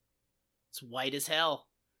town? It's white as hell.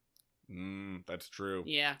 That's true.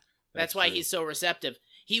 Yeah, that's why he's so receptive.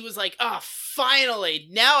 He was like, oh, finally,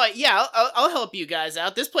 now I'll help you guys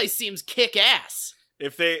out. This place seems kick-ass.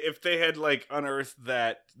 If they had, like, unearthed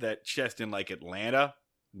that chest in, like, Atlanta...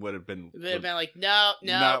 would have been like,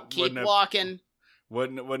 no, keep walking.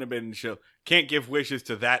 Wouldn't have been chill. Can't give wishes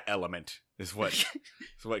to that element is what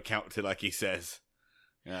Count Telecki says.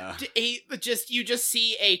 You just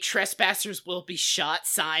see a trespassers will be shot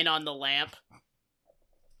sign on the lamp.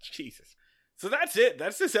 Jesus. So that's it.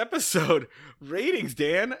 That's this episode. Ratings,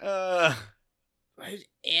 Dan.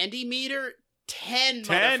 Andy meter 10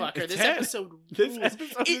 motherfucker. This episode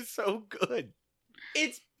is so good.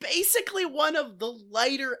 It's basically one of the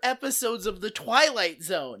lighter episodes of the Twilight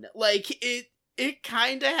Zone. Like, it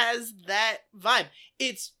kind of has that vibe.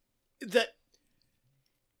 It's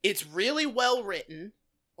really well written.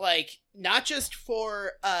 Like, not just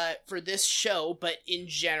for this show, but in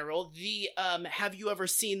general. The have you ever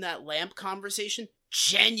seen that lamp conversation?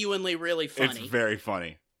 Genuinely really funny. It's very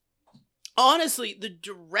funny. Honestly, the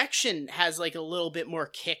direction has, like, a little bit more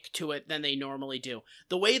kick to it than they normally do.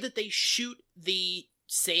 The way that they shoot the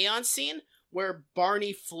seance scene, where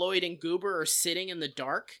Barney, Floyd, and Goober are sitting in the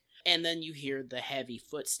dark, and then you hear the heavy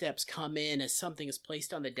footsteps come in as something is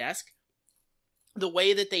placed on the desk. The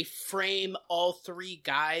way that they frame all 3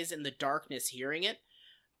 guys in the darkness hearing it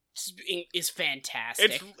is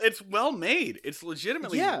fantastic. It's well made. It's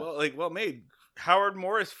legitimately well made. Howard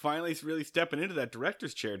Morris finally really stepping into that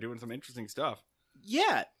director's chair, doing some interesting stuff.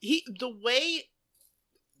 Yeah, the way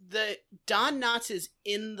the Don Knotts is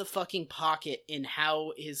in the fucking pocket in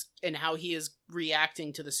how he is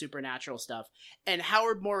reacting to the supernatural stuff, and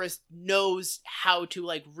Howard Morris knows how to,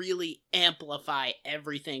 like, really amplify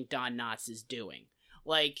everything Don Knotts is doing.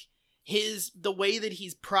 Like, the way that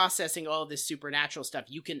he's processing all of this supernatural stuff,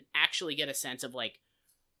 you can actually get a sense of like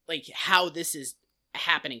how this is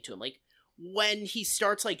happening to him. Like, when he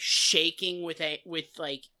starts, like, shaking with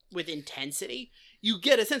intensity, you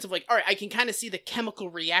get a sense of, like, all right, I can kind of see the chemical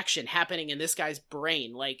reaction happening in this guy's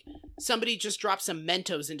brain. Like, somebody just dropped some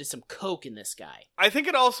Mentos into some Coke in this guy. I think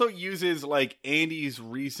it also uses, like, Andy's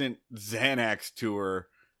recent Xanax tour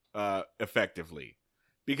effectively.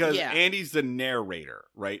 Because Andy's the narrator,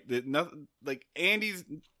 right? Andy's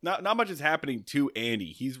not much is happening to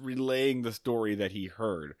Andy. He's relaying the story that he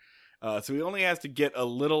heard. So he only has to get a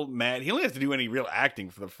little mad. He only has to do any real acting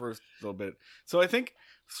for the first little bit. So I think,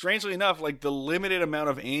 strangely enough, like, the limited amount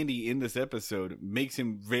of Andy in this episode makes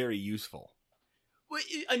him very useful.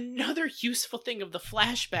 Another useful thing of the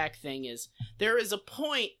flashback thing is there is a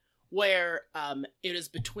point where it is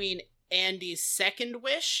between Andy's second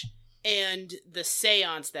wish and the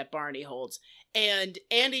seance that Barney holds. And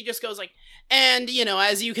Andy just goes like, and,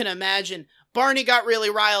 as you can imagine, Barney got really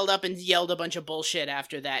riled up and yelled a bunch of bullshit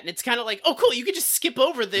after that. And it's kind of like, oh, cool, you could just skip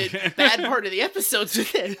over the bad part of the episodes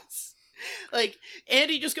with this. Like,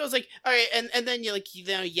 Andy just goes like, all right, and then you're like,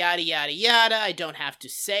 yada, yada, yada. I don't have to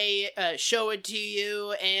show it to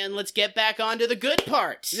you, and let's get back onto the good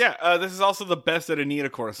part. Yeah, this is also the best that Anita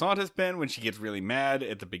Coruscant has been when she gets really mad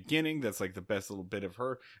at the beginning. That's like the best little bit of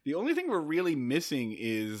her. The only thing we're really missing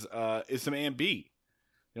is some Aunt B.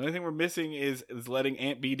 The only thing we're missing is letting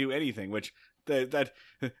Aunt B do anything, which that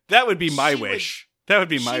would be my wish. That would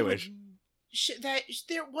be my wish.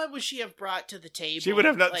 What would she have brought to the table? She would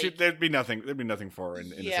have not. There'd be nothing. There'd be nothing for her.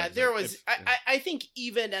 There was. I think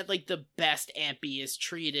even at like the best Aunt B is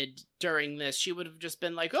treated during this, she would have just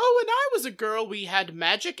been like, "Oh, when I was a girl, we had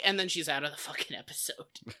magic," and then she's out of the fucking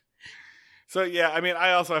episode. So yeah, I mean,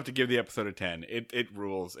 I also have to give the episode a 10. It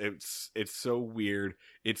rules. It's so weird.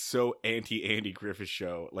 It's so anti-Andy Griffith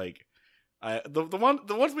show. Like, the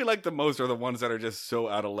ones we like the most are the ones that are just so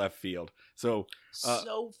out of left field. So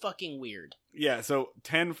fucking weird. Yeah, so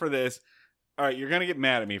 10 for this. All right, you're going to get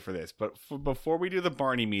mad at me for this, but before we do the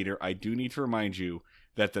Barney meter, I do need to remind you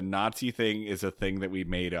that the Nazi thing is a thing that we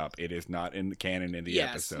made up. It is not in the canon in the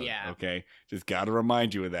episode. Yeah. Okay? Just got to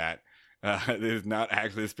remind you of that. It is not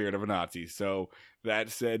actually the spirit of a Nazi. So that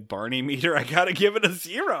said, Barney meter, I got to give it a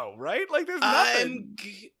 0, right? Like, there's nothing.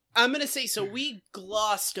 I'm going to say, so we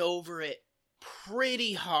glossed over it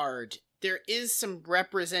pretty hard. There is some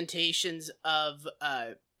representations of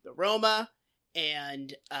the Roma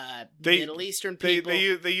and Middle Eastern people.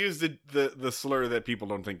 They use the slur that people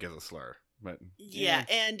don't think is a slur. But yeah,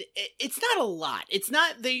 and it's not a lot. It's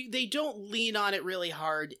not they don't lean on it really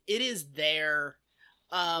hard. It is there.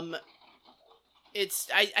 It's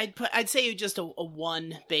I'd say just a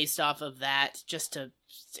 1 based off of that, just to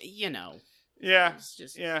Yeah.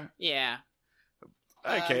 Just, yeah. Yeah.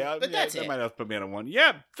 Okay, but that's that it. might have put me on a 1.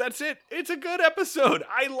 Yeah, that's it. It's a good episode.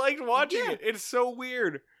 I liked watching it. It's so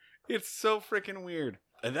weird. It's so freaking weird.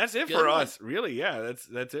 And that's it for us. Really, yeah.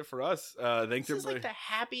 That's it for us. Thanks this everybody. Is like the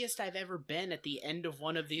happiest I've ever been at the end of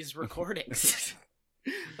one of these recordings.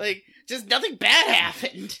 Like, just nothing bad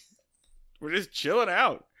happened. We're just chilling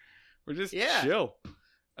out. We're just chill.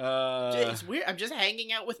 It's weird. I'm just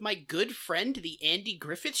hanging out with my good friend, the Andy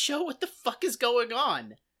Griffith Show. What the fuck is going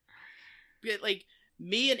on? Like,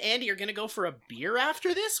 me and Andy are gonna go for a beer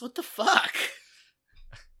after this? What the fuck?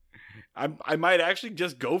 I might actually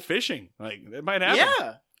just go fishing. Like, it might happen.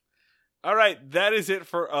 Yeah. All right, that is it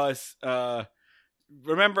for us.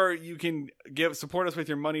 Remember, you can support us with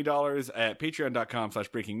your money dollars at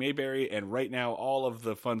patreon.com/breakingmayberry. And right now, all of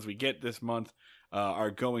the funds we get this month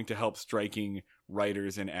are going to help striking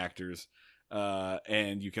writers and actors.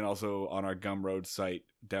 And you can also, on our Gumroad site,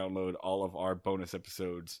 download all of our bonus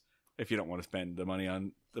episodes if you don't want to spend the money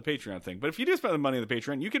on the Patreon thing. But if you do spend the money on the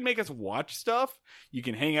Patreon, you can make us watch stuff. You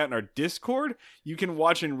can hang out in our Discord. You can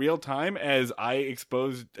watch in real time as I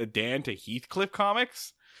expose Dan to Heathcliff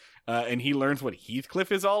comics. And he learns what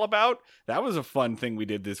Heathcliff is all about. That was a fun thing we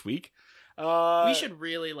did this week. We should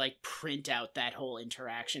really print out that whole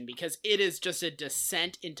interaction, because it is just a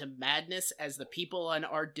descent into madness as the people on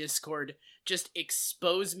our Discord just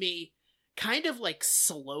expose me kind of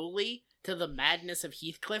slowly to the madness of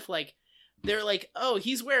Heathcliff. They're like, oh,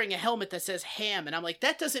 he's wearing a helmet that says ham, and I'm like,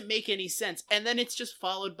 that doesn't make any sense. And then it's just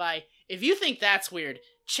followed by, if you think that's weird,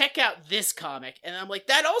 check out this comic. And I'm like,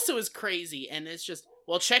 that also is crazy. And it's just,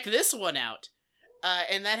 well, check this one out.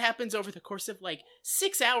 And that happens over the course of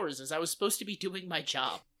 6 hours as I was supposed to be doing my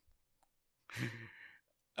job.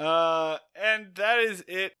 And that is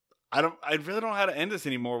it. I really don't know how to end this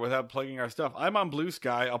anymore without plugging our stuff. I'm on Blue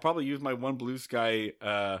Sky. I'll probably use my one Blue Sky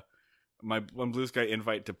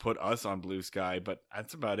invite to put us on Blue Sky, but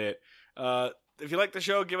that's about it. If you like the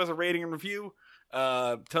show, give us a rating and review.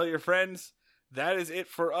 Tell your friends. That is it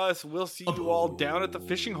for us. We'll see you all down at the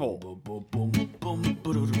fishing hole.